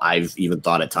hell, I've even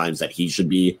thought at times that he should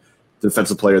be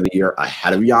Defensive Player of the Year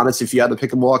ahead of Giannis if you had to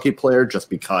pick a Milwaukee player, just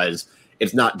because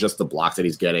it's not just the blocks that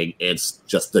he's getting. It's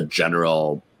just the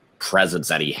general presence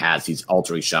that he has. He's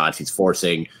altering shots. He's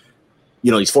forcing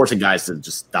guys to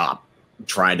just stop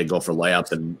trying to go for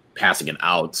layups and passing it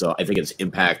out. So I think his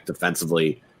impact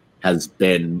defensively has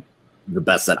been the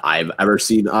best that I've ever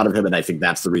seen out of him. And I think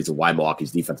that's the reason why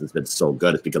Milwaukee's defense has been so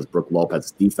good, is because Brook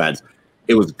Lopez's defense,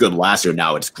 it was good last year.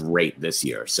 Now it's great this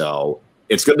year. So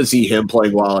it's good to see him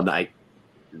playing well. And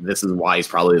this is why he's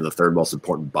probably the third most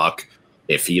important Buck.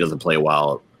 If he doesn't play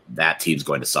well, that team's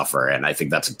going to suffer. And I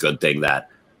think that's a good thing that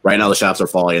right now the shots are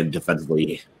falling and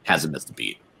defensively hasn't missed a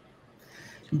beat.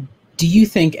 Do you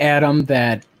think, Adam,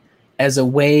 that as a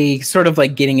way, sort of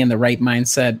like getting in the right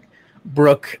mindset,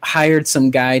 Brook hired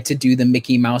some guy to do the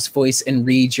Mickey Mouse voice and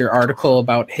read your article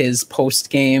about his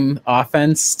post-game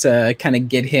offense to kind of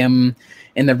get him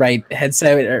in the right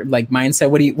headset or like mindset?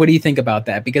 What do you think about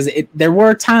that? Because there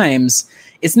were times,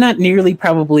 it's not nearly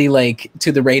probably like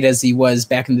to the rate as he was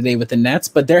back in the day with the Nets,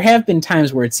 but there have been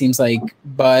times where it seems like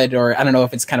Bud, or I don't know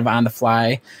if it's kind of on the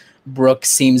fly, Brook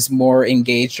seems more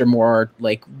engaged or more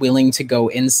like willing to go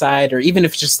inside, or even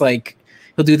if just like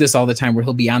he'll do this all the time where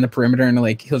he'll be on the perimeter and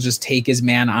like he'll just take his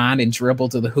man on and dribble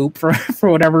to the hoop for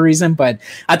whatever reason. But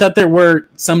I thought there were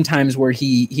some times where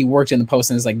he worked in the post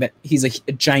and it's like that he's a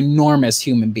ginormous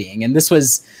human being. And this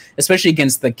was especially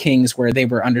against the Kings where they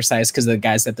were undersized because of the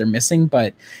guys that they're missing,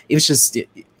 but it was just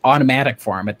automatic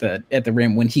for him at the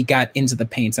rim when he got into the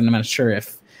paint. And I'm not sure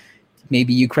if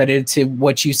maybe you credited to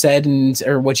what you said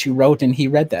or what you wrote and he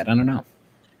read that. I don't know.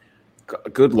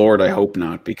 Good Lord, I hope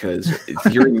not, because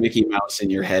hearing Mickey Mouse in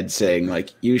your head saying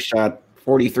like you shot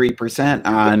 43%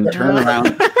 on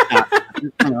turnaround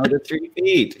to 3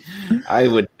 feet, I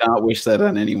would not wish that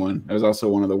on anyone. That was also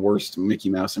one of the worst Mickey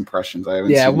Mouse impressions I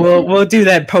haven't seen. Yeah, we'll do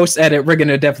that post edit. We're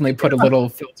gonna definitely put a little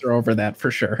filter over that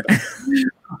for sure.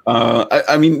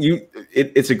 I mean,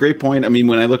 it's a great point. I mean,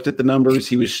 when I looked at the numbers,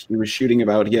 he was shooting he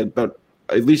had about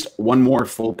at least one more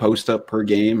full post up per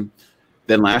game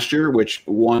than last year, which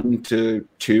 1 to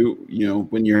 2,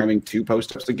 when you're having 2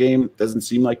 post ups a game, doesn't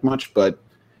seem like much. But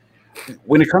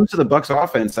when it comes to the Bucks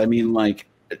offense, I mean, like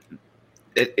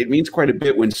it means quite a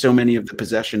bit when so many of the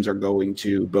possessions are going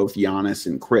to both Giannis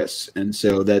and Chris. And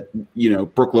so that,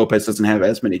 Brook Lopez doesn't have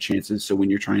as many chances. So when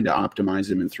you're trying to optimize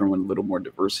him and throw in a little more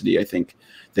diversity, I think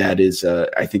that's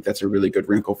a really good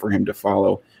wrinkle for him to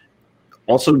follow.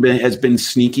 Also has been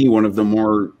sneaky, one of the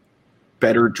more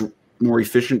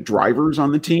efficient drivers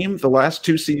on the team the last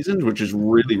 2 seasons, which is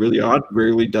really, really odd.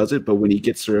 Rarely does it, but when he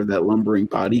gets sort of that lumbering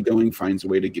body going, finds a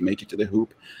way to make it to the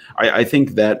hoop. I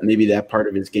think that maybe that part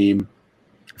of his game,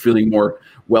 feeling more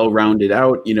well-rounded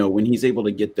out, when he's able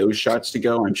to get those shots to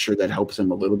go, I'm sure that helps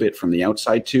him a little bit from the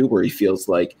outside too, where he feels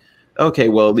like, okay,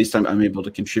 well, at least I'm able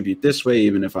to contribute this way,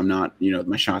 even if I'm not,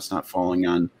 my shot's not falling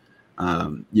on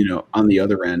the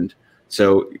other end.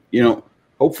 So,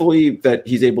 hopefully that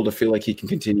he's able to feel like he can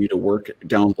continue to work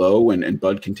down low and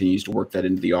Bud continues to work that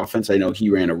into the offense. I know he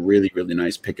ran a really, really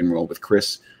nice pick and roll with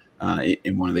Chris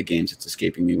in one of the games. It's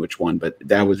escaping me which one, but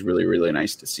that was really, really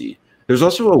nice to see. There's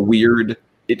also a weird,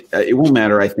 it won't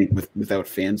matter, I think, without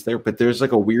fans there, but there's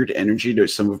like a weird energy to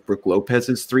some of Brook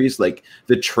Lopez's threes. Like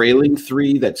the trailing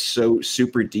 3 that's so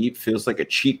super deep feels like a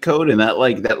cheat code, and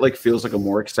that feels like a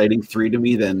more exciting 3 to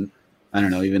me than I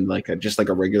don't know, even like just like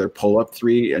a regular pull-up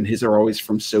three, and his are always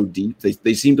from so deep.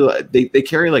 They seem to they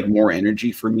carry like more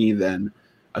energy for me than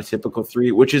a typical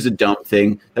three, which is a dumb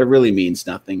thing. That really means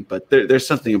nothing, but there's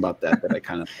something about that I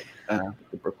kind of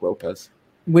the Brook Lopez.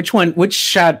 Which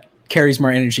shot carries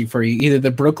more energy for you? Either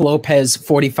the Brook Lopez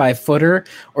 45-footer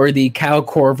or the Kyle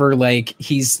Korver, like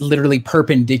he's literally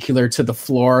perpendicular to the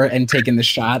floor and taking the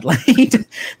shot. Like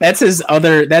that's his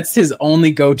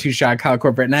only go-to shot, Kyle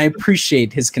Korver, and I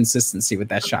appreciate his consistency with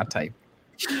that shot type.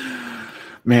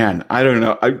 Man, I don't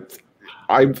know.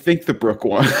 I think the Brook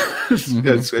one is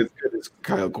as good as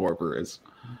Kyle Korver is.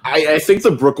 I think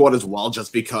the Brook one as well,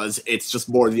 just because it's just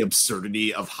more the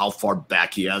absurdity of how far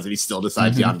back he is, and he still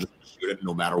decides to just shoot it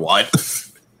no matter what.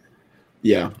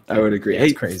 Yeah, I would agree.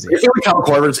 It's crazy. I feel like Kyle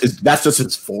Korver that's just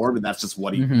his form, and that's just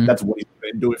what that's what he's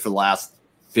been doing for the last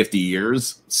 50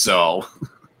 years. So,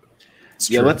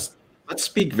 yeah, let's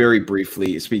speak very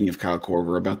briefly. Speaking of Kyle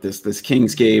Korver, about this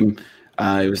Kings game.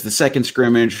 It was the second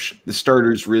scrimmage. The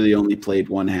starters really only played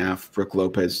one half. Brook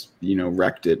Lopez,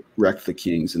 wrecked the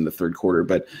Kings in the third quarter.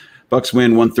 But Bucks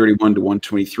win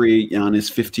 131-123.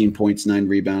 Giannis 15 points, 9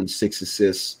 rebounds, 6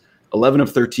 assists, 11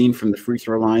 of 13 from the free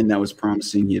throw line. That was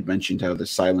promising. He had mentioned how the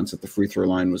silence at the free throw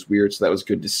line was weird, so that was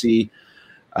good to see.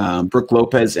 Brook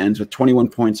Lopez ends with 21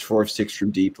 points, 4 of 6 from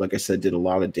deep. Like I said, did a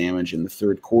lot of damage in the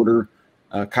third quarter.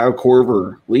 Kyle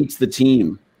Korver leads the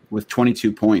team with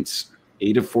 22 points.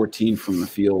 8 of 14 from the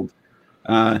field.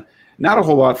 Not a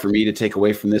whole lot for me to take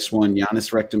away from this one.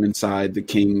 Giannis wrecked him inside. The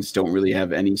Kings don't really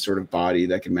have any sort of body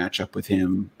that can match up with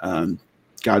him.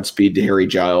 Godspeed to Harry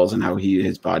Giles and how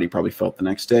his body probably felt the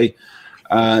next day.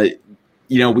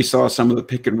 We saw some of the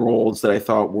pick and rolls that I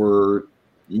thought were,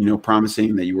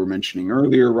 promising that you were mentioning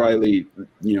earlier, Riley.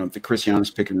 The Chris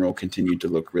Giannis pick and roll continued to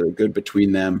look really good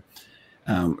between them.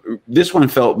 This one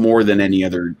felt more than any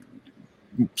other,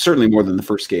 certainly more than the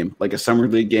first game, like a summer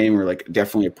league game or like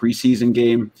definitely a preseason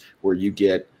game where you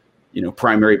get,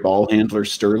 primary ball handler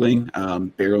Sterling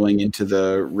barreling into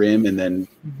the rim and then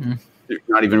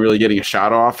not even really getting a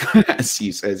shot off as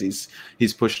he's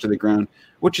pushed to the ground,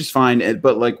 which is fine.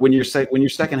 But like when your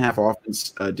second half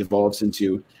offense devolves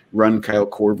into run Kyle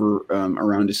Korver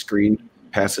around a screen,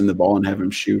 pass him the ball and have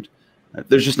him shoot,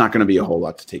 there's just not going to be a whole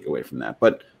lot to take away from that.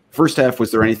 But first half,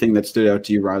 was there anything that stood out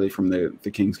to you, Riley, from the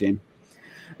Kings game?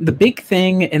 The big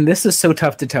thing, and this is so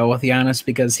tough to tell with Giannis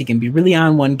because he can be really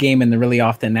on one game and then really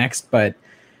off the next, but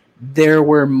there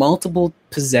were multiple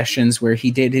possessions where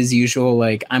he did his usual,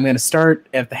 like, I'm going to start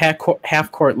at the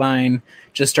half court line,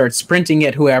 just start sprinting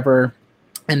at whoever,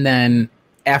 and then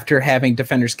after having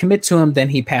defenders commit to him, then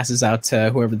he passes out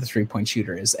to whoever the three-point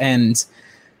shooter is. And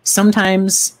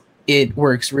sometimes it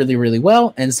works really, really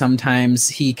well, and sometimes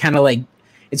he kind of like,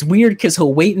 it's weird because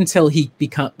he'll wait until he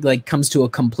comes to a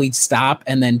complete stop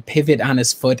and then pivot on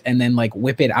his foot and then like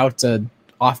whip it out to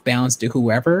off balance to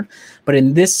whoever. But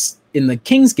in the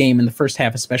Kings game, in the first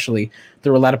half especially,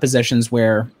 there were a lot of possessions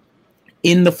where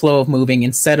in the flow of moving,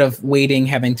 instead of waiting,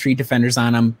 having 3 defenders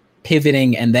on him,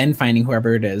 pivoting and then finding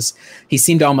whoever it is, he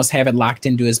seemed to almost have it locked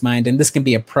into his mind. And this can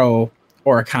be a pro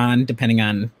or a con, depending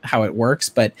on how it works.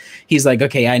 But he's like,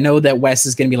 okay, I know that Wes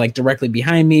is going to be like directly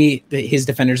behind me. His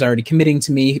defender's already committing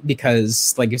to me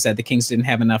because, like you said, the Kings didn't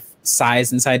have enough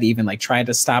size inside to even like try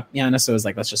to stop Giannis. So it was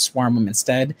like, let's just swarm him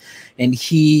instead. And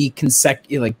he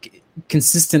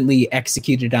consistently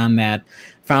executed on that,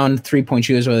 found 3-point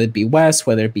shooters, whether it be Wes,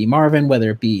 whether it be Marvin,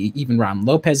 whether it be even Ron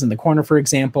Lopez in the corner, for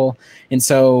example. And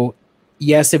so,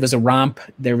 yes, it was a romp.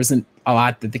 There wasn't a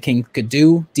lot that the Kings could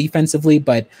do defensively,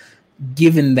 but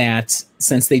given that,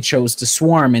 since they chose to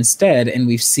swarm instead, and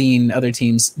we've seen other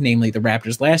teams, namely the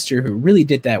Raptors last year, who really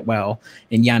did that well,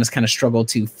 and Giannis kind of struggled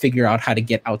to figure out how to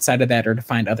get outside of that or to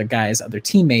find other guys, other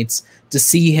teammates, to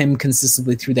see him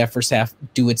consistently through that first half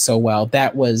do it so well,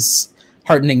 that was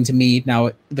heartening to me. Now,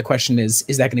 the question is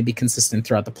that going to be consistent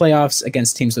throughout the playoffs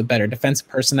against teams with better defensive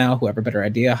personnel who have a better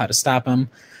idea how to stop him?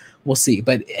 We'll see.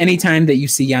 But anytime that you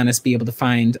see Giannis be able to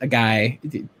find a guy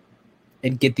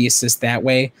and get the assist that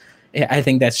way, I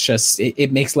think that's just,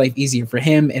 it makes life easier for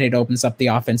him and it opens up the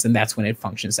offense, and that's when it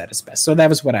functions at its best. So that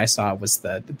was what I saw was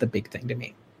the big thing to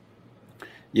me.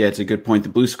 Yeah, it's a good point. The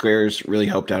blue squares really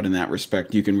helped out in that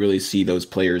respect. You can really see those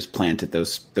players plant at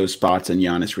those spots, and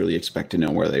Giannis really expect to know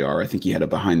where they are. I think he had a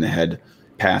behind the head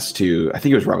pass to, I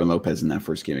think it was Robin Lopez in that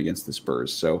first game against the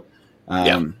Spurs. So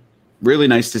really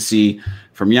nice to see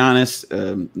from Giannis.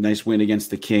 Nice win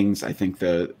against the Kings. I think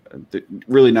the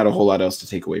really not a whole lot else to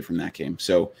take away from that game.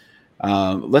 So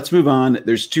let's move on.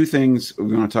 There's 2 things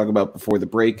we want to talk about before the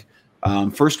break.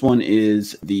 First one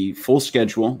is the full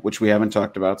schedule, which we haven't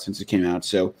talked about since it came out.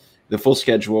 So the full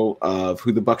schedule of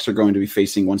who the Bucks are going to be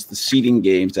facing once the seeding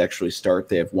games actually start.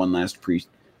 They have one last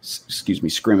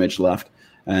scrimmage left.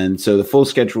 And so the full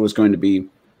schedule is going to be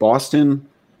Boston,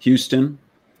 Houston,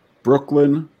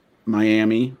 Brooklyn,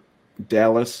 Miami,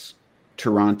 Dallas,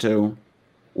 Toronto,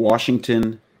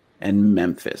 Washington, and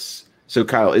Memphis. So,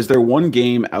 Kyle, is there one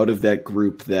game out of that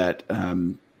group that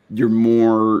you're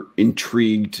more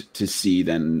intrigued to see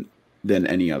than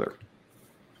any other?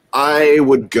 I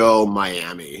would go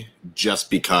Miami just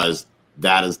because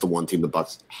that is the one team the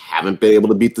Bucks haven't been able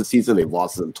to beat this season. They've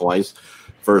lost them twice.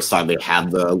 First time they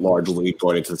had the large lead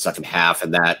going into the second half,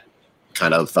 and that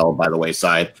kind of fell by the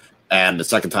wayside. And the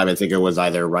second time, I think it was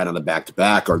either right on a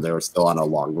back-to-back or they were still on a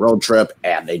long road trip,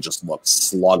 and they just looked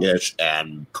sluggish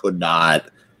and could not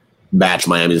match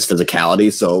Miami's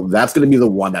physicality. So that's going to be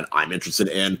the one that I'm interested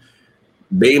in,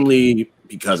 mainly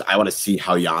because I want to see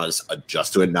how Giannis adjusts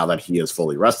to it now that he is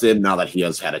fully rested, now that he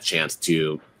has had a chance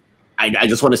to. I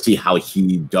just want to see how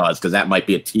he does, because that might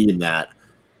be a team that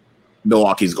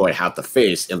Milwaukee's going to have to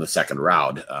face in the second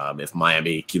round if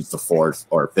Miami keeps the 4th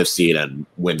or 5th seed and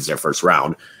wins their first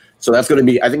round. So that's going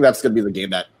to be, I think that's going to be the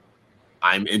game that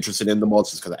I'm interested in the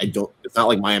most, because it's not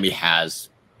like Miami has,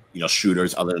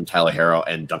 shooters other than Tyler Herro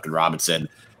and Duncan Robinson.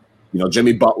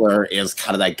 Jimmy Butler is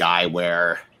kind of that guy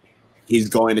where he's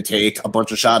going to take a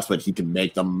bunch of shots, but he can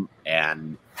make them.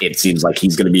 And it seems like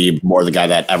he's going to be more the guy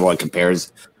that everyone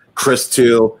compares Chris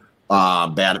to.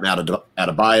 Bam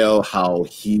Adebayo, how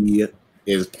he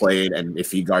is played, and if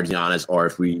he guards Giannis, or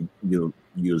if we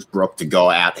use Brook to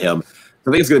go at him. I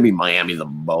think it's going to be Miami the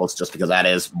most, just because that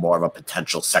is more of a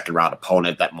potential second-round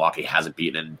opponent that Milwaukee hasn't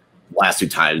beaten. And the last 2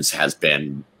 times has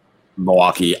been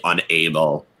Milwaukee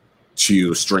unable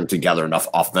to string together enough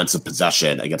offensive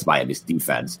possession against Miami's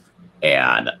defense.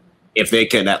 And if they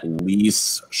can at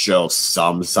least show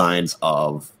some signs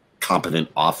of competent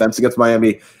offense against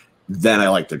Miami, then I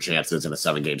like their chances in a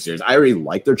 7-game series. I already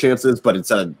like their chances, but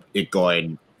instead of it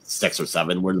going 6 or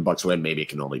 7 where the Bucks win, maybe it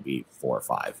can only be 4 or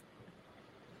 5.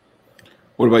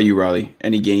 What about you, Riley?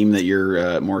 Any game that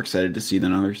you're more excited to see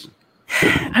than others?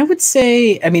 I would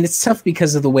say, it's tough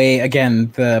because of the way,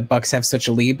 again, the Bucks have such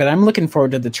a lead, but I'm looking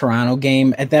forward to the Toronto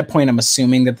game. At that point, I'm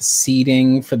assuming that the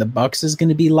seeding for the Bucks is going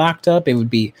to be locked up. It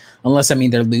would be, unless,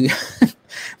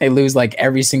 they lose like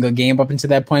every single game up until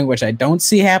that point, which I don't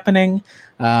see happening.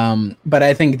 But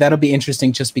I think that'll be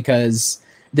interesting just because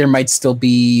there might still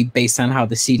be, based on how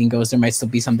the seeding goes, there might still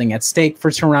be something at stake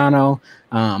for Toronto.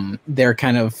 They're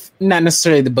kind of not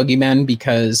necessarily the boogeymen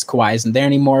because Kawhi isn't there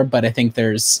anymore, but I think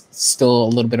there's still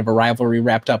a little bit of a rivalry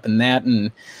wrapped up in that.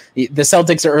 And the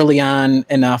Celtics are early on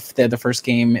enough. They're the first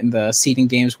game in the seeding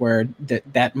games where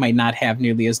that might not have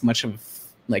nearly as much of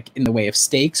like in the way of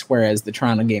stakes, whereas the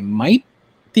Toronto game might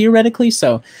theoretically.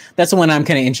 So that's the one I'm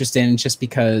kind of interested in, just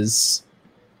because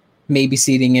maybe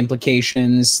seeding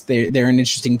implications. They're an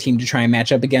interesting team to try and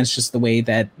match up against, just the way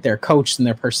that they're coached and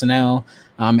their personnel,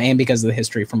 and because of the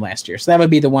history from last year. So that would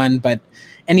be the one. But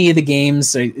any of the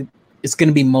games, it's going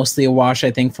to be mostly a wash,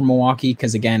 I think, for Milwaukee,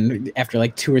 because, again, after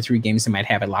like 2 or 3 games, they might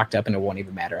have it locked up and it won't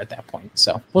even matter at that point.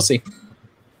 So we'll see.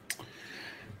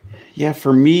 Yeah,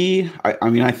 for me,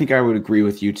 I think I would agree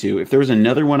with you too. If there was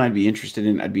another one I'd be interested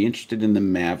in the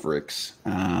Mavericks.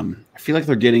 I feel like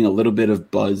they're getting a little bit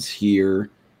of buzz here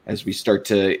as we start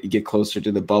to get closer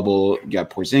to the bubble. You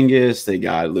got Porzingis, they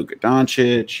got Luka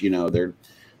Doncic.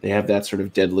 They have that sort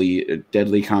of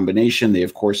deadly combination. They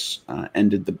of course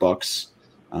ended the Bucks'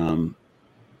 long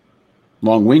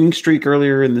winning streak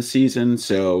earlier in the season,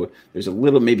 so there's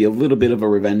maybe a little bit of a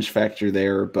revenge factor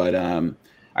there. But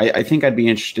I think I'd be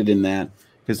interested in that,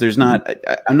 because there's not.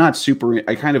 I'm not super.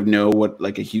 I kind of know what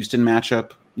like a Houston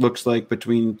matchup looks like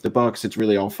between the Bucks. It's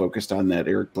really all focused on that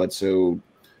Eric Bledsoe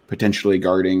potentially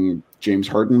guarding James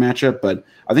Harden matchup, but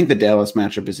I think the Dallas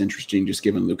matchup is interesting, just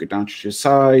given Luka Doncic's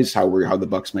size, how the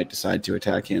Bucks might decide to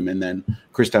attack him, and then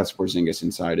Kristaps Porzingis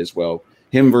inside as well.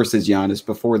 Him versus Giannis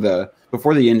before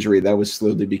the injury, that was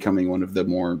slowly becoming one of the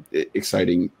more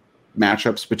exciting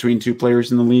matchups between 2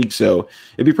 players in the league. So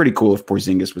it'd be pretty cool if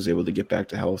Porzingis was able to get back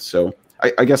to health. So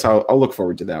I guess I'll look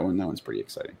forward to that one. That one's pretty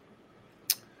exciting.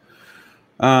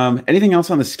 Anything else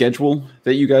on the schedule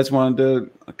that you guys wanted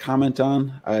to comment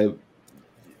on?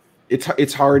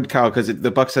 It's hard, Kyle, because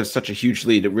the Bucks have such a huge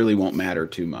lead. It really won't matter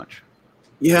too much.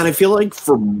 Yeah, and I feel like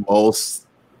for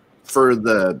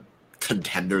the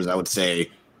contenders, I would say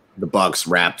the Bucks,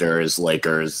 Raptors,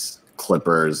 Lakers,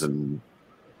 Clippers, and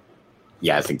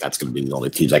yeah, I think that's going to be the only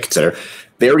teams I consider.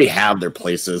 They already have their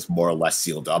places more or less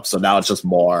sealed up, so now it's just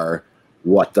more,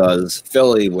 what does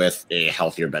Philly with a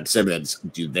healthier Ben Simmons,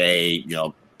 do they,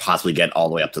 possibly get all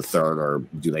the way up to 3rd, or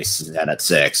do they set at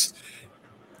 6?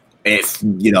 if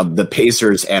the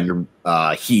Pacers and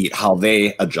Heat, how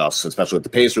they adjust, especially with the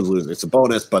Pacers losing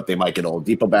Sabonis, but they might get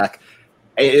Oladipo back.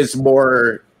 It's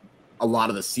more a lot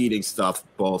of the seeding stuff,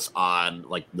 both on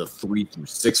like the 3 through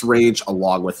 6 range,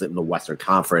 along with it in the Western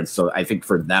Conference. So I think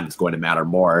for them it's going to matter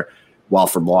more. While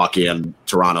for Milwaukee and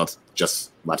Toronto,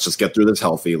 let's just get through this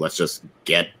healthy. Let's just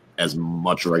get as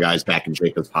much of our guys back in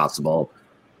shape as possible.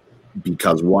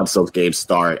 Because once those games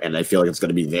start, and I feel like it's going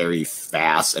to be very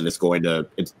fast, and it's going to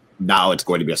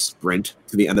be a sprint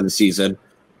to the end of the season.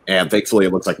 And thankfully,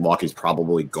 it looks like Milwaukee's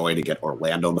probably going to get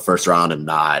Orlando in the first round, and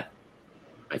not.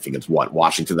 I think it's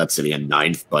Washington that's sitting in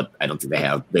 9th, but I don't think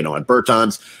they don't have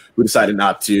Bertans, who decided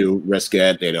not to risk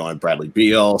it. They don't have Bradley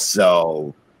Beal,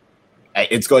 so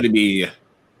it's going to be.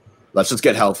 Let's just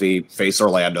get healthy, face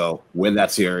Orlando, win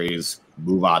that series,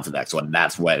 move on to the next one.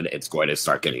 That's when it's going to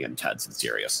start getting intense and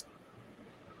serious.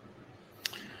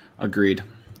 Agreed.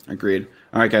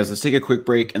 All right, guys, let's take a quick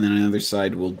break, and then on the other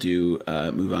side, we'll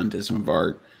move on to some of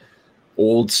our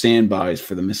old standbys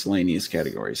for the miscellaneous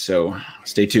category. So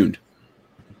stay tuned.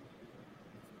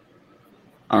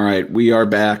 All right, we are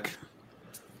back.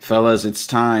 Fellas, it's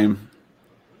time.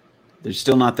 There's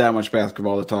still not that much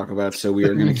basketball to talk about, so we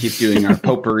are going to keep doing our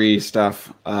potpourri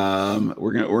stuff.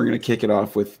 We're gonna kick it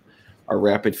off with our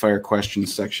rapid fire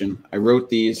questions section. I wrote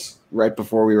these right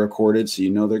before we recorded, so you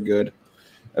know they're good.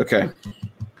 Okay.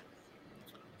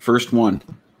 First one.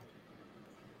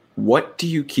 What do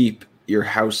you keep your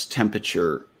house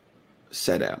temperature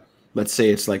set at? Let's say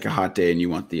it's like a hot day and you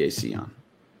want the AC on.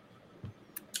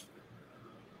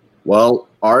 Well,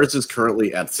 ours is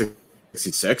currently at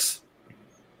 66.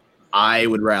 I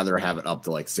would rather have it up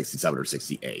to like 67 or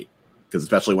 68, because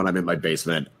especially when I'm in my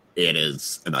basement, it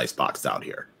is an icebox down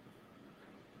here.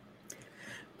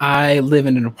 I live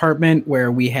in an apartment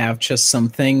where we have just some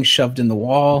things shoved in the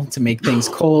wall to make things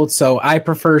cold. So I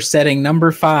prefer setting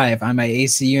number 5 on my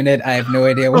AC unit. I have no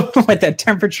idea what that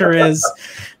temperature is.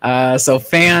 So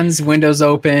fans, windows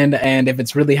open, and if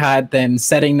it's really hot, then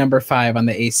setting number 5 on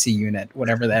the AC unit,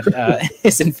 whatever that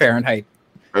is in Fahrenheit.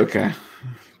 Okay,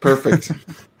 perfect.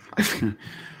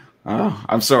 Oh,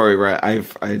 I'm sorry, right?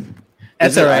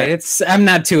 That's all right. I'm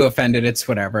not too offended. It's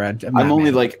whatever.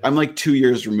 I'm like 2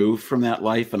 years removed from that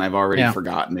life, and I've already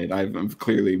forgotten it. I've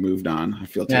clearly moved on. I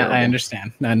feel terrible. Yeah, I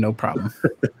understand. No problem.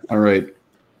 All right,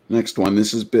 next one.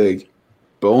 This is big.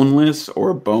 Boneless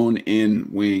or bone-in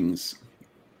wings?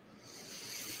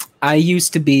 I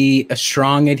used to be a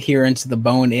strong adherent to the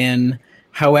bone-in.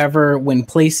 However, when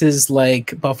places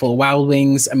like Buffalo Wild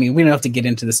Wings, I mean, we don't have to get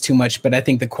into this too much, but I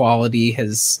think the quality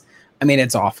has. I mean,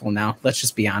 it's awful now. Let's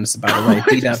just be honest about it. Right?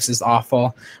 Beat-ups is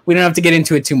awful. We don't have to get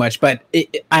into it too much, but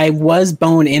I was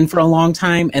bone-in for a long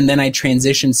time, and then I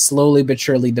transitioned slowly but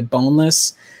surely to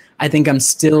boneless. I think I'm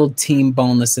still team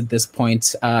boneless at this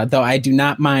point, though I do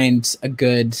not mind a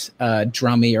good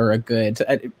drummy or a good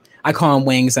I call them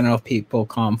wings. I don't know if people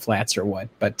call them flats or what,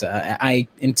 but I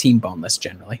am team boneless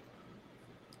generally.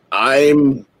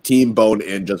 I'm team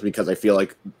bone-in just because I feel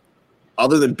like,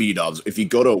 other than B-dubs, if you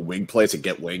go to a wing place and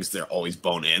get wings, they're always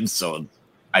bone-in. So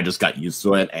I just got used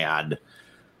to it. And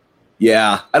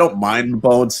yeah, I don't mind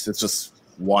bones. It's just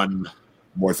one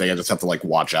more thing I just have to like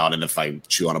watch out. And if I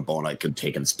chew on a bone, I can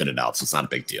take and spit it out. So it's not a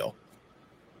big deal.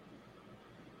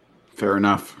 Fair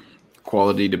enough.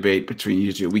 Quality debate between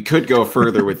you two. We could go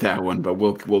further with that one, but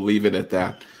we'll leave it at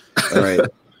that. All right.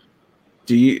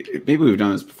 Maybe we've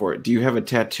done this before. Do you have a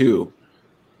tattoo?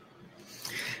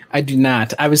 I do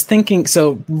not. I was thinking,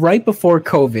 so right before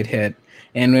COVID hit,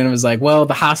 and when it was like, well,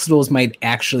 the hospitals might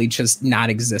actually just not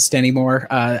exist anymore.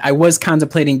 I was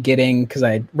contemplating because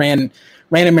I ran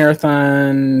a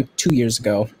marathon 2 years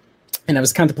ago, and I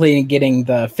was contemplating getting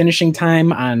the finishing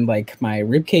time on like my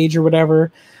rib cage or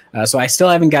whatever. So I still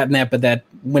haven't gotten that, but that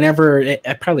whenever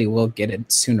I probably will get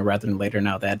it sooner rather than later.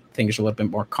 Now that things are a little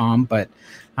bit more calm, but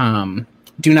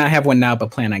do not have one now, but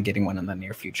plan on getting one in the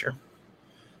near future.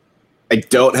 I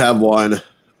don't have one.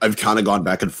 I've kind of gone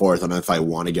back and forth on if I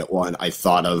want to get one. I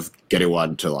thought of getting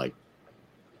one to like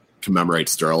commemorate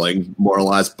Sterling more or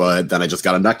less, but then I just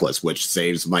got a necklace, which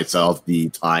saves myself the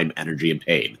time, energy, and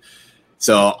pain.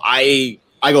 So I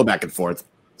go back and forth.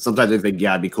 Sometimes I think,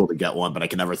 yeah, it'd be cool to get one, but I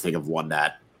can never think of one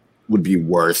that would be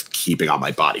worth keeping on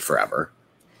my body forever.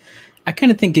 I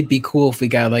kind of think it'd be cool if we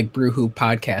got like Brew Hoop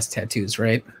podcast tattoos,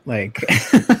 right? Like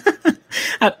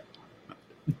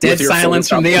dead silence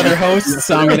from the other hosts,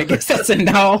 so I'm going to guess that's a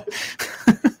no.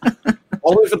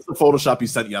 Only if it's the Photoshop you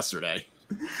sent yesterday.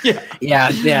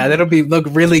 Yeah, that'll look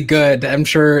really good. I'm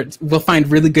sure we'll find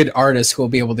really good artists who will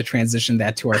be able to transition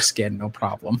that to our skin, no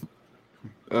problem.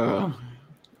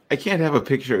 I can't have a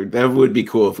picture. That would be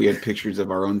cool if we had pictures of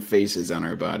our own faces on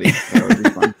our body. That would be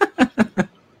fun.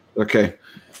 Okay.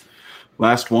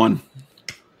 Last one.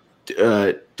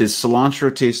 Does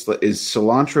cilantro is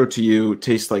cilantro to you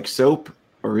taste like soap,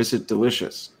 or is it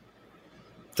delicious?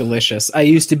 Delicious. I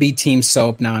used to be team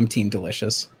soap. Now I'm team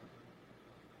delicious.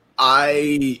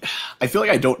 I feel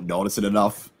like I don't notice it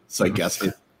enough, so I guess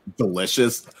it's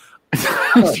delicious.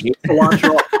 I don't hate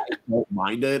cilantro. I don't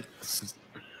mind it.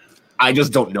 I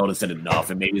just don't notice it enough,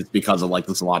 and maybe it's because of like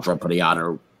the cilantro I'm putting on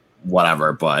or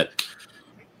whatever. But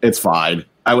it's fine.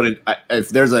 I wouldn't. If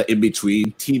there's an in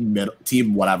between team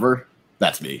whatever,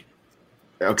 that's me.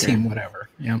 Okay. Team whatever.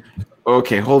 Yeah.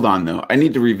 Okay, hold on though. I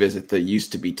need to revisit the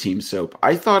used to be team soap.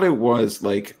 I thought it was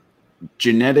like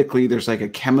genetically there's like a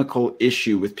chemical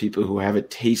issue with people who have it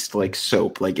taste like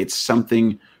soap. Like it's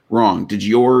something wrong. Did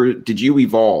you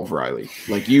evolve, Riley?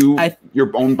 Like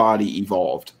your own body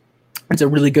evolved? It's a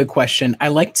really good question. I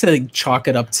like to chalk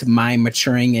it up to my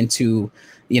maturing into,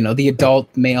 the adult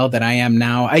male that I am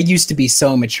now. I used to be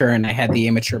so mature and I had the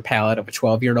immature palate of a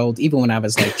 12-year-old, even when I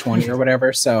was like 20 or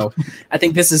whatever. So I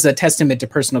think this is a testament to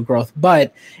personal growth,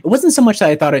 but it wasn't so much that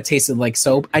I thought it tasted like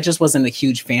soap. I just wasn't a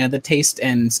huge fan of the taste.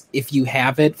 And if you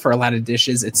have it for a lot of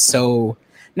dishes, it's so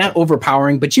not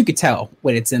overpowering, but you could tell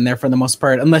when it's in there for the most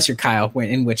part, unless you're Kyle,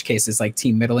 in which case it's like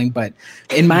team middling. But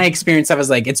in my experience, I was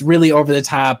like, it's really over the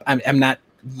top. I'm not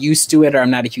used to it, or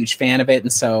I'm not a huge fan of it.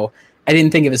 And so I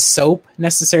didn't think it was soap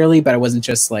necessarily, but I wasn't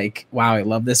just like, wow, I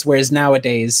love this. Whereas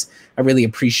nowadays, I really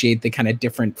appreciate the kind of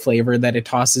different flavor that it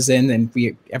tosses in.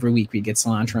 And every week we get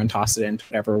cilantro and toss it into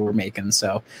whatever we're making.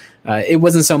 So it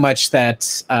wasn't so much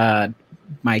that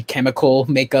my chemical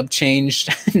makeup changed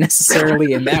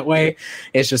necessarily in that way.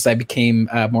 It's just I became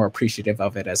more appreciative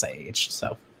of it as I aged.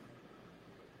 So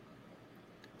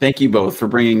thank you both for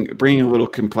bringing a little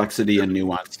complexity and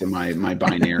nuance to my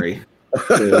binary.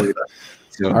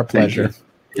 So, our pleasure.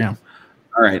 Yeah.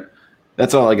 All right.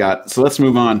 That's all I got. So let's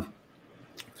move on.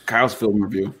 Kyle's film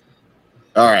review.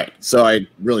 All right. So I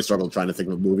really struggled trying to think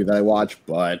of a movie that I watched,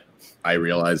 but I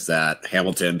realized that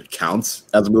Hamilton counts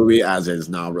as a movie, as it is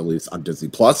now released on Disney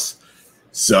Plus.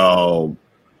 So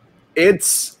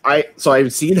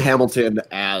I've seen Hamilton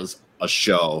as a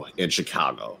show in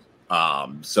Chicago.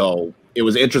 So it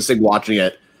was interesting watching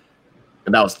it.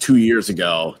 And that was 2 years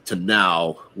ago to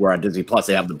now, where on Disney Plus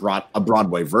they have a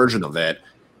Broadway version of it,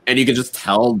 and you can just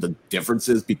tell the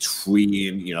differences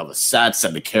between the sets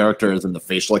and the characters and the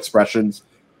facial expressions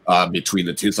between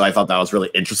the two. So I thought that was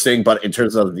really interesting. But in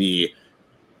terms of the,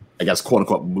 I guess, quote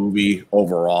unquote movie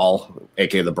overall,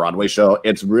 aka the Broadway show,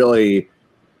 it's really,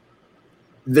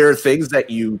 there are things that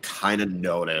you kind of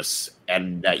notice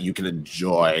and that you can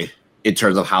enjoy in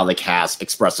terms of how the cast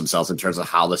express themselves, in terms of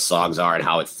how the songs are and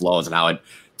how it flows and how it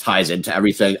ties into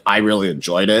everything. I really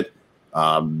enjoyed it.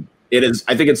 I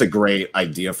think it's a great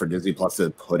idea for Disney Plus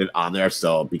to put it on there.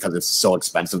 So because it's so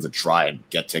expensive to try and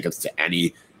get tickets to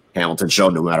any Hamilton show,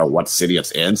 no matter what city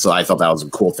it's in. So I thought that was a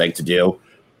cool thing to do.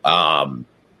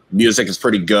 Music is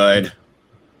pretty good.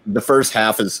 The first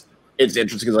half it's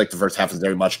interesting because like the first half is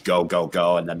very much go, go,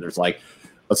 go. And then there's like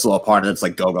a slow part, and it's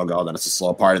like go, go, go, and then it's a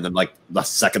slow part, and then like the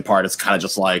second part is kind of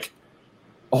just like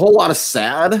a whole lot of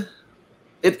sad.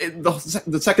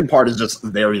 The second part is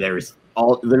just there's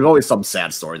always some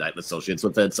sad story that associates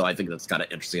with it, so I think that's kind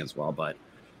of interesting as well. But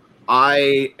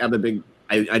I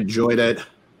enjoyed it.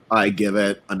 I give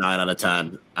it a 9 out of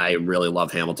 10. I really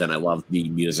love Hamilton. I love the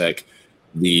music,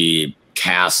 the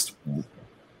cast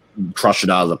crushed it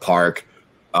out of the park.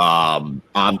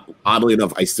 Oddly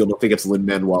enough, I still don't think it's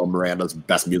Lin-Manuel Miranda's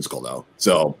best musical, though.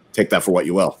 So take that for what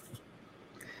you will.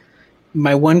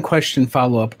 My one question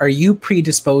follow-up: are you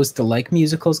predisposed to like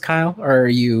musicals, Kyle, or are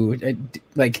you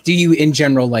do you in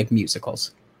general like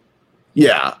musicals?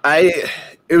 Yeah,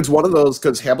 it was one of those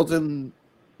because Hamilton.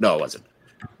 No, it wasn't.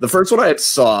 The first one I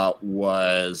saw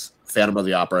was Phantom of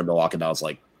the Opera in Milwaukee. That was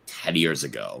like 10 years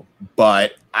ago,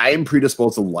 but I am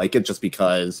predisposed to like it just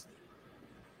because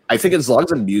I think as long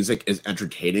as the music is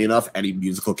entertaining enough, any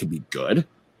musical can be good.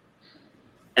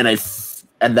 And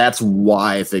that's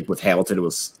why I think with Hamilton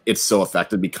it's so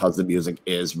effective, because the music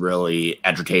is really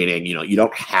entertaining. You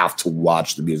don't have to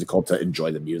watch the musical to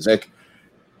enjoy the music.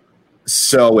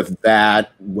 So with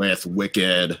that, with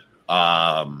Wicked,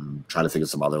 trying to think of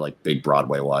some other like big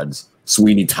Broadway ones,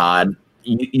 Sweeney Todd,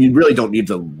 you really don't need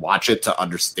to watch it to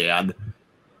understand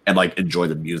and like enjoy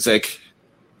the music,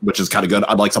 which is kind of good.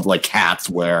 Unlike something like Cats,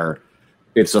 where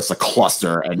it's just a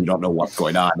cluster and you don't know what's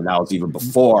going on. And that was even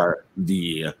before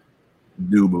the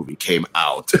new movie came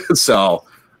out. So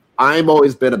I've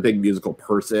always been a big musical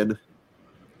person.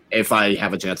 If I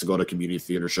have a chance to go to a community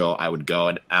theater show, I would go.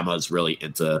 And Emma's really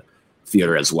into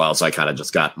theater as well. So I kind of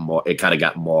just got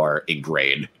more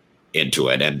ingrained into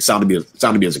it. And Sound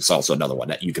of Music is also another one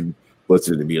that you can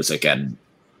listen to the music and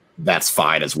that's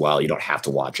fine as well. You don't have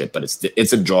to watch it, but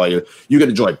it's enjoy. You can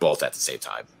enjoy both at the same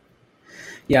time.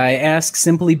 Yeah, I ask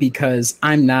simply because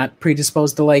I'm not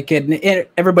predisposed to like it. And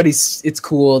it's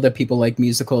cool that people like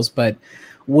musicals, but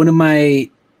one of my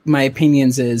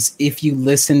opinions is if you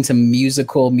listen to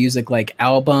musical music like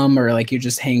album or like you're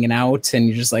just hanging out and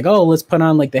you're just like, oh, let's put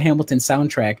on like the Hamilton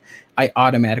soundtrack, I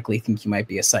automatically think you might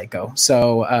be a psycho.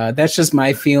 So that's just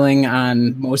my feeling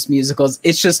on most musicals.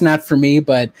 It's just not for me,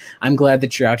 but I'm glad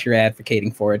that you're out here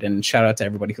advocating for it, and shout out to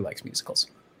everybody who likes musicals.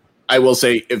 I will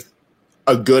say, if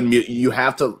a good you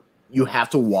have to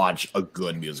watch a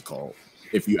good musical.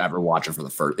 If you ever watch it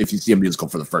if you see a musical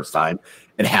for the first time,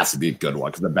 it has to be a good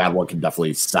one, because the bad one can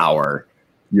definitely sour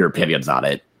your opinions on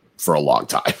it for a long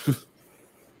time.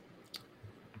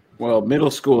 Well, middle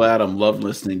school Adam loved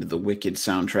listening to the Wicked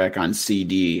soundtrack on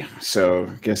CD. So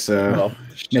I guess middle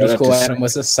school Adam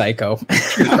was a psycho,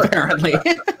 apparently.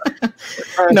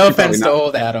 No offense to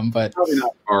old Adam, but probably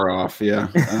not far off. Yeah.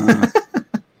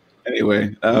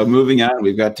 Anyway, moving on,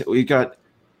 we've got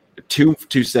two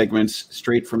segments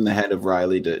straight from the head of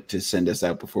Riley to send us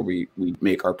out before we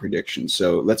make our predictions.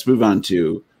 So let's move on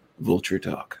to Vulture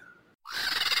Talk.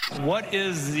 What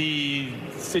is the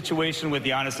situation with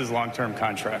Giannis's long-term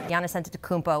contract? Giannis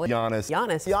Antetokounmpo. Giannis.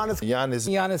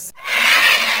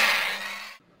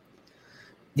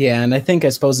 Yeah, and I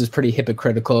suppose it's pretty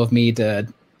hypocritical of me to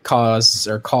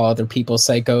call other people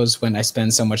psychos when I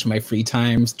spend so much of my free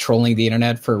time trolling the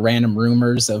internet for random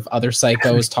rumors of other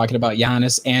psychos talking about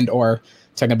Giannis and or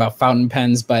talking about fountain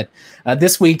pens. But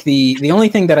this week, the only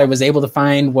thing that I was able to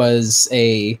find was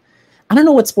I don't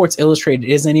know what Sports Illustrated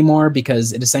is anymore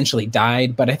because it essentially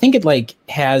died, but I think it like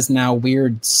has now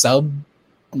weird sub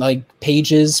like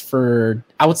pages for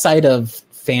outside of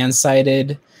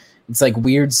fan-sided. It's like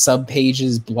weird sub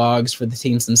pages, blogs for the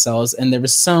teams themselves. And there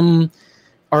was some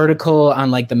article on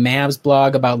like the Mavs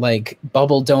blog about like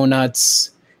bubble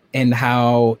donuts and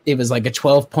how it was like a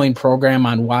 12-point program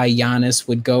on why Giannis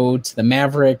would go to the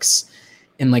Mavericks.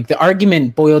 And like the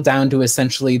argument boiled down to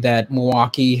essentially that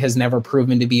Milwaukee has never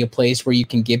proven to be a place where you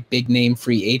can get big name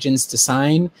free agents to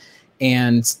sign.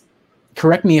 And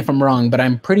correct me if I'm wrong, but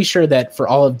I'm pretty sure that for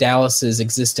all of Dallas's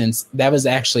existence, that was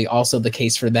actually also the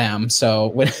case for them. So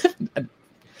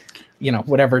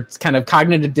whatever, it's kind of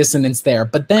cognitive dissonance there.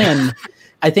 But then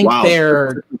I think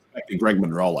they're Greg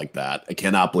Monroe like that. I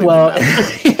cannot believe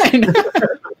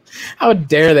that. How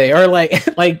dare they? Or like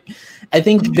I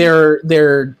think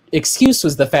their excuse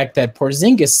was the fact that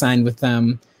Porzingis signed with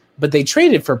them, but they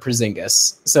traded for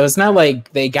Porzingis. So it's not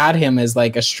like they got him as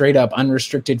like a straight up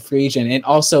unrestricted free agent. And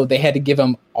also they had to give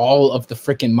him all of the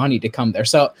freaking money to come there.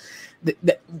 So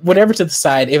whatever to the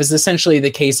side, it was essentially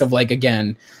the case of like,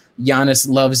 again, Giannis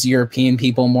loves European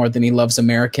people more than he loves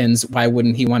Americans. Why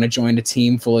wouldn't he want to join a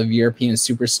team full of European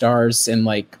superstars and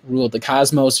like rule the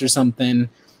cosmos or something?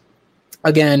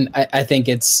 Again, I think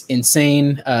it's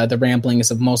insane. The rambling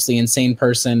is a mostly insane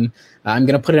person. I'm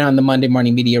going to put it on the Monday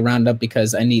Morning Media Roundup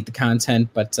because I need the content.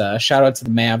 But shout out to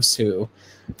the Mavs who,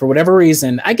 for whatever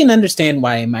reason, I can understand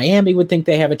why Miami would think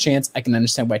they have a chance. I can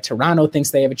understand why Toronto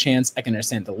thinks they have a chance. I can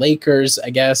understand the Lakers,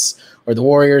 I guess, or the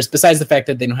Warriors, besides the fact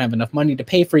that they don't have enough money to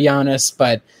pay for Giannis.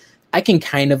 But I can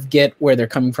kind of get where they're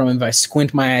coming from if I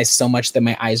squint my eyes so much that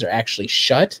my eyes are actually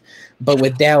shut. But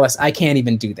with Dallas, I can't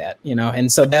even do that,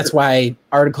 And so that's why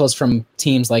articles from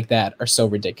teams like that are so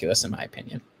ridiculous, in my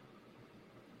opinion.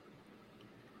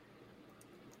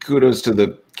 Kudos to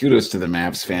the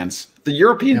Mavs fans. The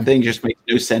European thing just makes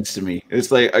no sense to me.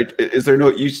 It's like, is there no?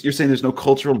 You're saying there's no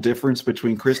cultural difference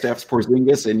between Kristaps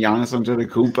Porzingis and Giannis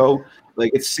Antetokounmpo?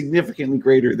 Like, it's significantly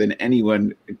greater than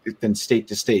anyone than state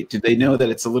to state. Do they know that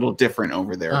it's a little different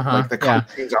over there? Like the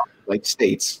countries are like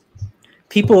states.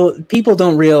 People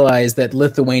don't realize that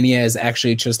Lithuania is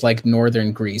actually just like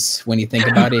northern Greece when you think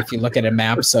about it. If you look at a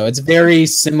map, so it's very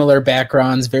similar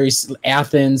backgrounds.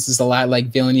 Athens is a lot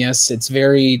like Vilnius.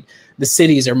 The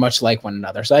cities are much like one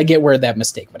another. So I get where that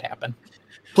mistake would happen.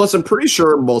 Plus, I'm pretty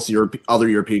sure most other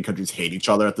European countries hate each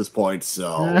other at this point.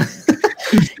 So,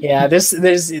 yeah, there's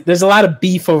a lot of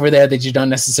beef over there that you don't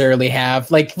necessarily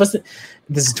have. Like, this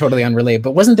is totally unrelated,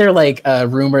 but wasn't there like a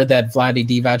rumor that Vlade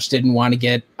Divac didn't want to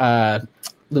get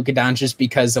Luka Doncic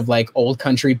because of like old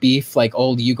country beef, like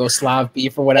old Yugoslav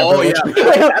beef or whatever? Oh yeah,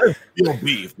 that is real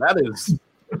beef. That is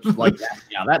like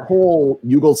that whole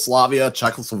Yugoslavia,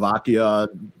 Czechoslovakia.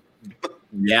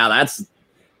 Yeah,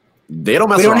 they don't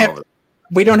mess around with it.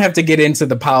 we don't have to get into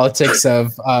the politics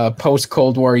of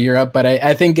post-Cold War Europe, but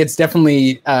I think it's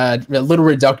definitely a little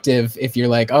reductive if you're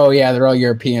like, oh yeah, they're all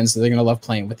Europeans, so they're gonna love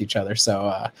playing with each other.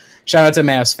 So shout out to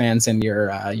Mavs fans and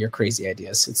your crazy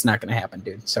ideas. It's not gonna happen,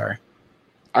 dude. Sorry.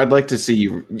 I'd like to see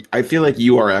you. I feel like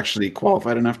you are actually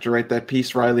qualified enough to write that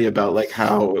piece, Riley, about like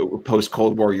how post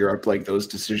Cold War Europe, like those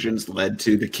decisions led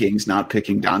to the Kings not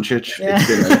picking Doncic.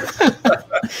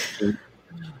 Yeah.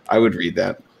 I would read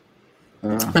that.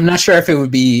 I'm not sure if it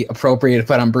would be appropriate to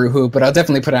put on Brewhoop, but I'll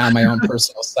definitely put it on my own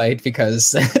personal site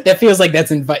because that feels like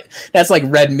that's like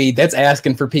red meat. That's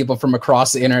asking for people from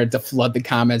across the internet to flood the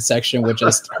comment section with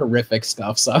just horrific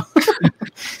stuff. So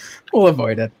we'll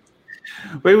avoid it.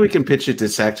 Maybe we can pitch it to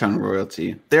Sacktown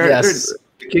Royalty. The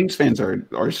Kings fans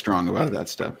are strong about that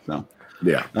stuff. So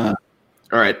yeah. All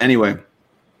right. Anyway,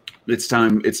 it's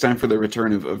time for the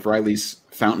return of Riley's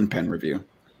fountain pen review.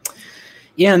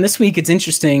 Yeah, and this week it's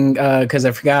interesting because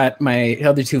I forgot my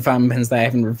other two fountain pens that I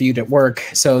haven't reviewed at work.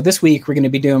 So this week we're going to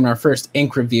be doing our first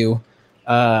ink review.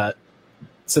 So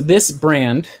this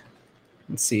brand,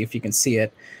 let's see if you can see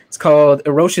it. It's called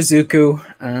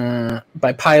Iroshizuku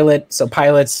by Pilot. So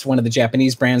Pilot's one of the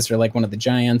Japanese brands. They're like one of the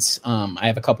giants. I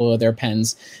have a couple of their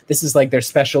pens. This is like their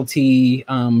specialty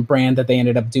brand that they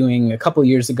ended up doing a couple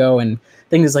years ago. And I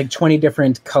think there's like 20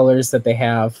 different colors that they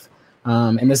have.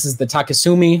 And this is the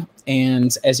Takasumi.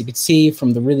 And as you can see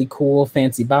from the really cool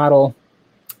fancy bottle,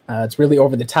 it's really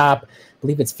over the top. I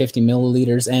believe it's 50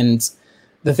 milliliters. And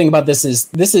the thing about this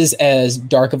is as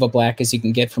dark of a black as you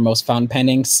can get for most fountain pen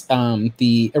inks.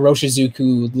 The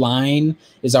Iroshizuku line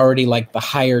is already like the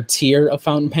higher tier of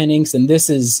fountain pen inks. And this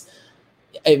is,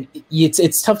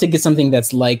 it's tough to get something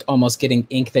that's like almost getting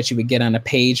ink that you would get on a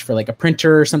page for like a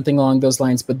printer or something along those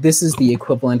lines. But this is the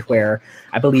equivalent where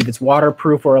I believe it's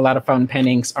waterproof, where a lot of fountain pen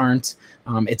inks aren't.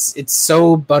 It's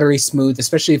so buttery smooth,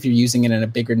 especially if you're using it in a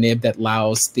bigger nib that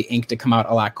allows the ink to come out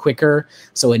a lot quicker.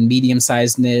 So in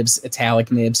medium-sized nibs,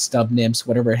 italic nibs, stub nibs,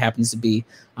 whatever it happens to be,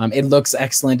 it looks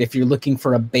excellent. If you're looking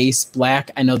for a base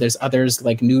black, I know there's others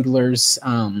like Noodlers.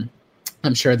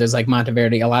 I'm sure there's like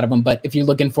Monteverde, a lot of them. But if you're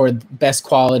looking for best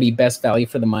quality, best value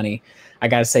for the money, I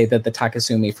got to say that the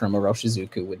Takasumi from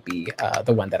Iroshizuku would be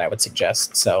the one that I would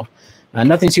suggest. So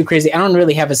nothing too crazy. I don't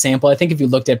really have a sample. I think if you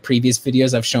looked at previous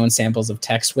videos, I've shown samples of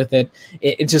text with it.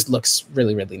 It just looks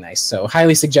really, really nice. So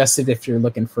highly suggested if you're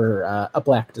looking for a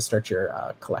black to start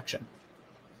your collection.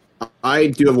 I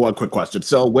do have one quick question.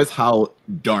 So with how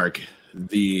dark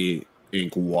the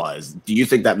ink was, do you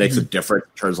think that makes a difference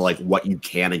in terms of like what you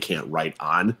can and can't write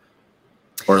on?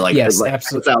 Or like, yes, like,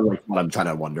 absolutely. That's like what I'm trying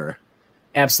to wonder.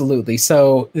 Absolutely.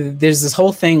 So there's this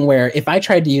whole thing where if I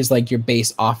tried to use like your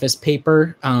base office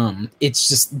paper, it's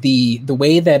just the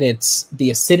way that it's the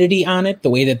acidity on it, the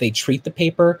way that they treat the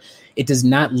paper, it does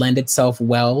not lend itself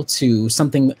well to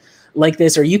something like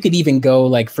this. Or you could even go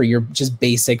like for your just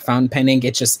basic fountain pen ink.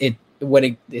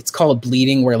 It's called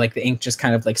bleeding, where like the ink just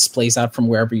kind of like splays out from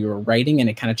wherever you were writing and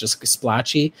it kind of just gets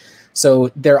splotchy.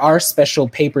 So there are special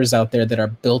papers out there that are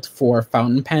built for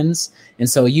fountain pens. And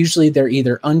so usually they're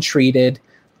either untreated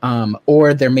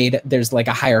or there's like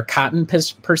a higher cotton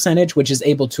percentage, which is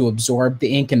able to absorb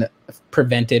the ink and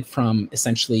prevent it from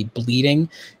essentially bleeding.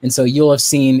 And so you'll have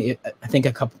seen, I think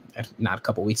a couple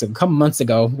months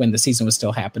ago when the season was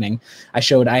still happening, I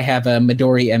have a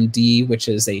Midori MD, which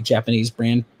is a Japanese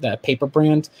brand, paper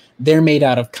brand. They're made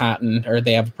out of cotton, or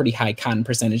they have a pretty high cotton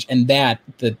percentage. And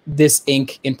this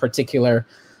ink in particular,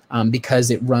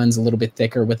 because it runs a little bit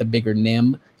thicker with a bigger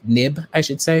nib, I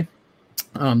should say,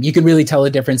 you can really tell the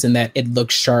difference in that it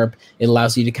looks sharp. It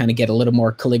allows you to kind of get a little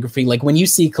more calligraphy. Like when you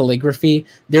see calligraphy,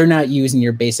 they're not using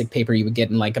your basic paper you would get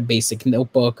in like a basic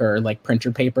notebook or like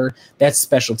printer paper. That's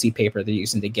specialty paper they're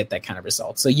using to get that kind of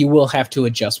result. So you will have to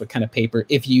adjust what kind of paper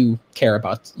if you care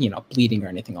about, bleeding or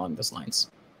anything along those lines.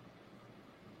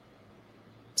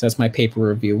 So that's my paper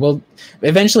review.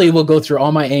 Eventually we'll go through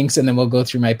all my inks and then we'll go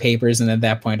through my papers, and at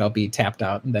that point I'll be tapped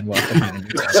out, and then we'll have to find a new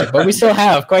subject. But we still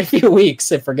have quite a few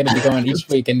weeks if we're going to be going each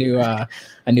week a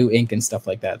new ink and stuff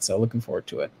like that. So looking forward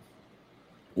to it.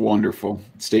 Wonderful.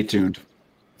 Stay tuned.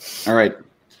 All right,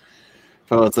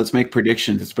 fellas, let's make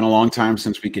predictions. It's been a long time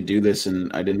since we could do this,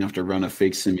 and I didn't have to run a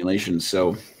fake simulation.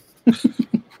 So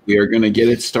we are going to get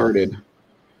it started.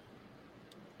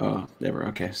 Oh, never.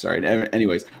 Okay, sorry.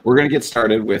 Anyways, we're going to get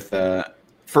started with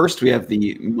first we have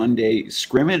the Monday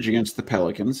scrimmage against the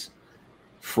Pelicans.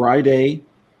 Friday,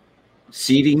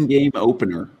 seeding game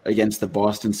opener against the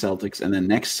Boston Celtics. And then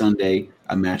next Sunday,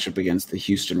 a matchup against the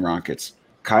Houston Rockets.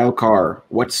 Kyle Carr,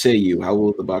 what say you? How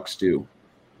will the Bucks do?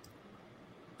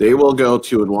 They will go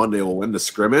 2-1. They will win the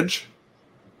scrimmage.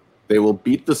 They will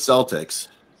beat the Celtics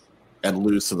and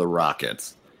lose to the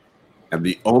Rockets. And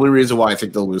the only reason why I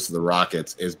think they'll lose to the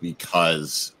Rockets is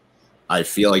because I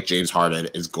feel like James Harden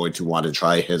is going to want to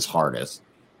try his hardest.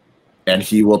 And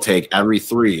he will take every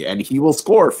three, and he will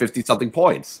score 50-something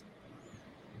points.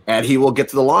 And he will get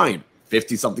to the line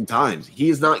 50-something times. He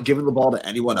is not giving the ball to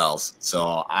anyone else.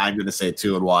 So I'm going to say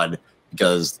 2-1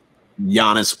 because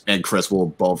Giannis and Chris will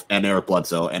both, and Eric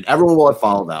Bledsoe, and everyone will have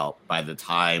fouled out by the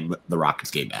time the Rockets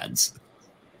game ends.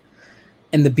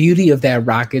 And the beauty of that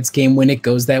Rockets game when it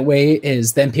goes that way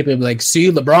is then people will be like,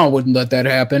 see, LeBron wouldn't let that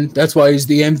happen. That's why he's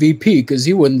the MVP, because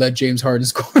he wouldn't let James Harden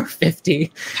score 50.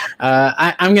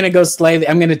 I'm going to go slightly.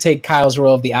 I'm going to take Kyle's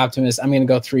role of the optimist. I'm going to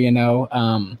go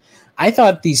 3-0. I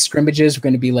thought these scrimmages were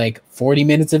going to be like 40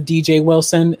 minutes of DJ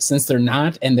Wilson, since they're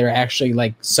not, and they're actually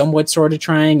like somewhat sort of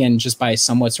trying, and just by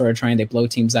somewhat sort of trying, they blow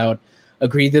teams out.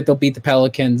 Agreed that they'll beat the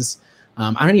Pelicans.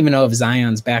 I don't even know if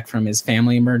Zion's back from his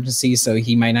family emergency, so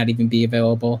he might not even be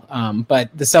available.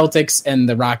 But the Celtics and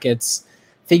the Rockets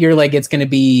figure like it's going to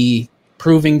be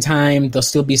proving time. There'll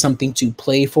still be something to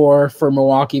play for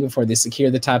Milwaukee before they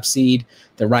secure the top seed.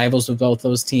 They're rivals with both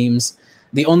those teams.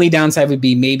 The only downside would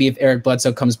be maybe if Eric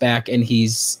Bledsoe comes back and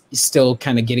he's still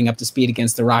kind of getting up to speed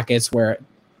against the Rockets, where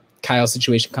Kyle's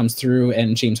situation comes through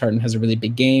and James Harden has a really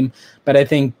big game. But I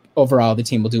think overall the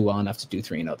team will do well enough to do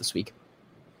 3-0 this week.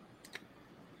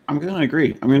 I'm going to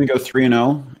agree. I'm going to go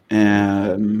 3-0,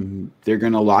 and they're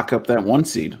going to lock up that 1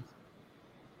 seed.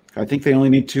 I think they only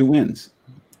need 2 wins,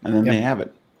 and then they have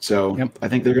it. So I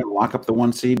think they're going to lock up the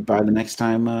 1 seed by the next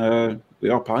time we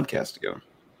all podcast together.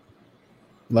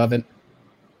 Love it.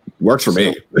 Works for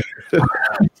me.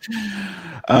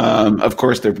 Of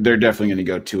course, they're definitely going to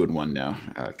go 2-1 now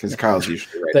because Kyle's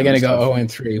usually right. They're going to go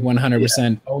 0-3,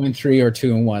 100%. 0-3 or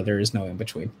 2-1. There is no in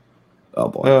between. Oh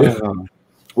boy.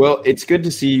 Well, it's good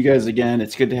to see you guys again.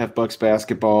 It's good to have Bucks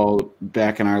basketball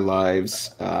back in our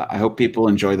lives. I hope people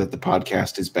enjoy that the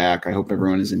podcast is back. I hope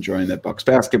everyone is enjoying that Bucks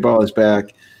basketball is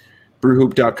back.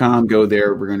 Brewhoop.com, go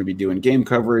there. We're going to be doing game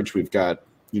coverage. We've got,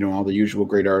 all the usual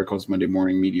great articles, Monday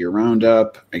Morning Media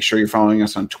Roundup. Make sure you're following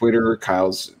us on Twitter.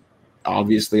 Kyle's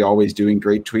obviously always doing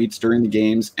great tweets during the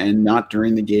games and not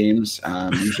during the games.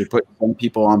 Usually put some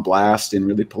people on blast in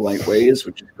really polite ways,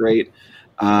 which is great.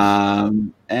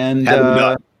 So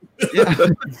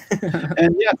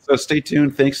stay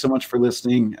tuned. Thanks so much for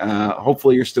listening.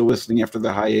 Hopefully you're still listening after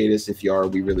the hiatus. If you are,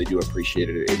 we really do appreciate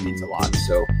it. It means a lot.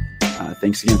 So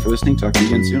thanks again for listening. Talk to you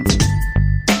again soon.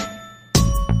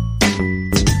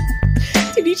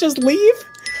 Did he just leave?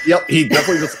 Yep, he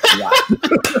definitely just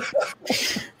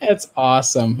left. That's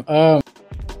awesome.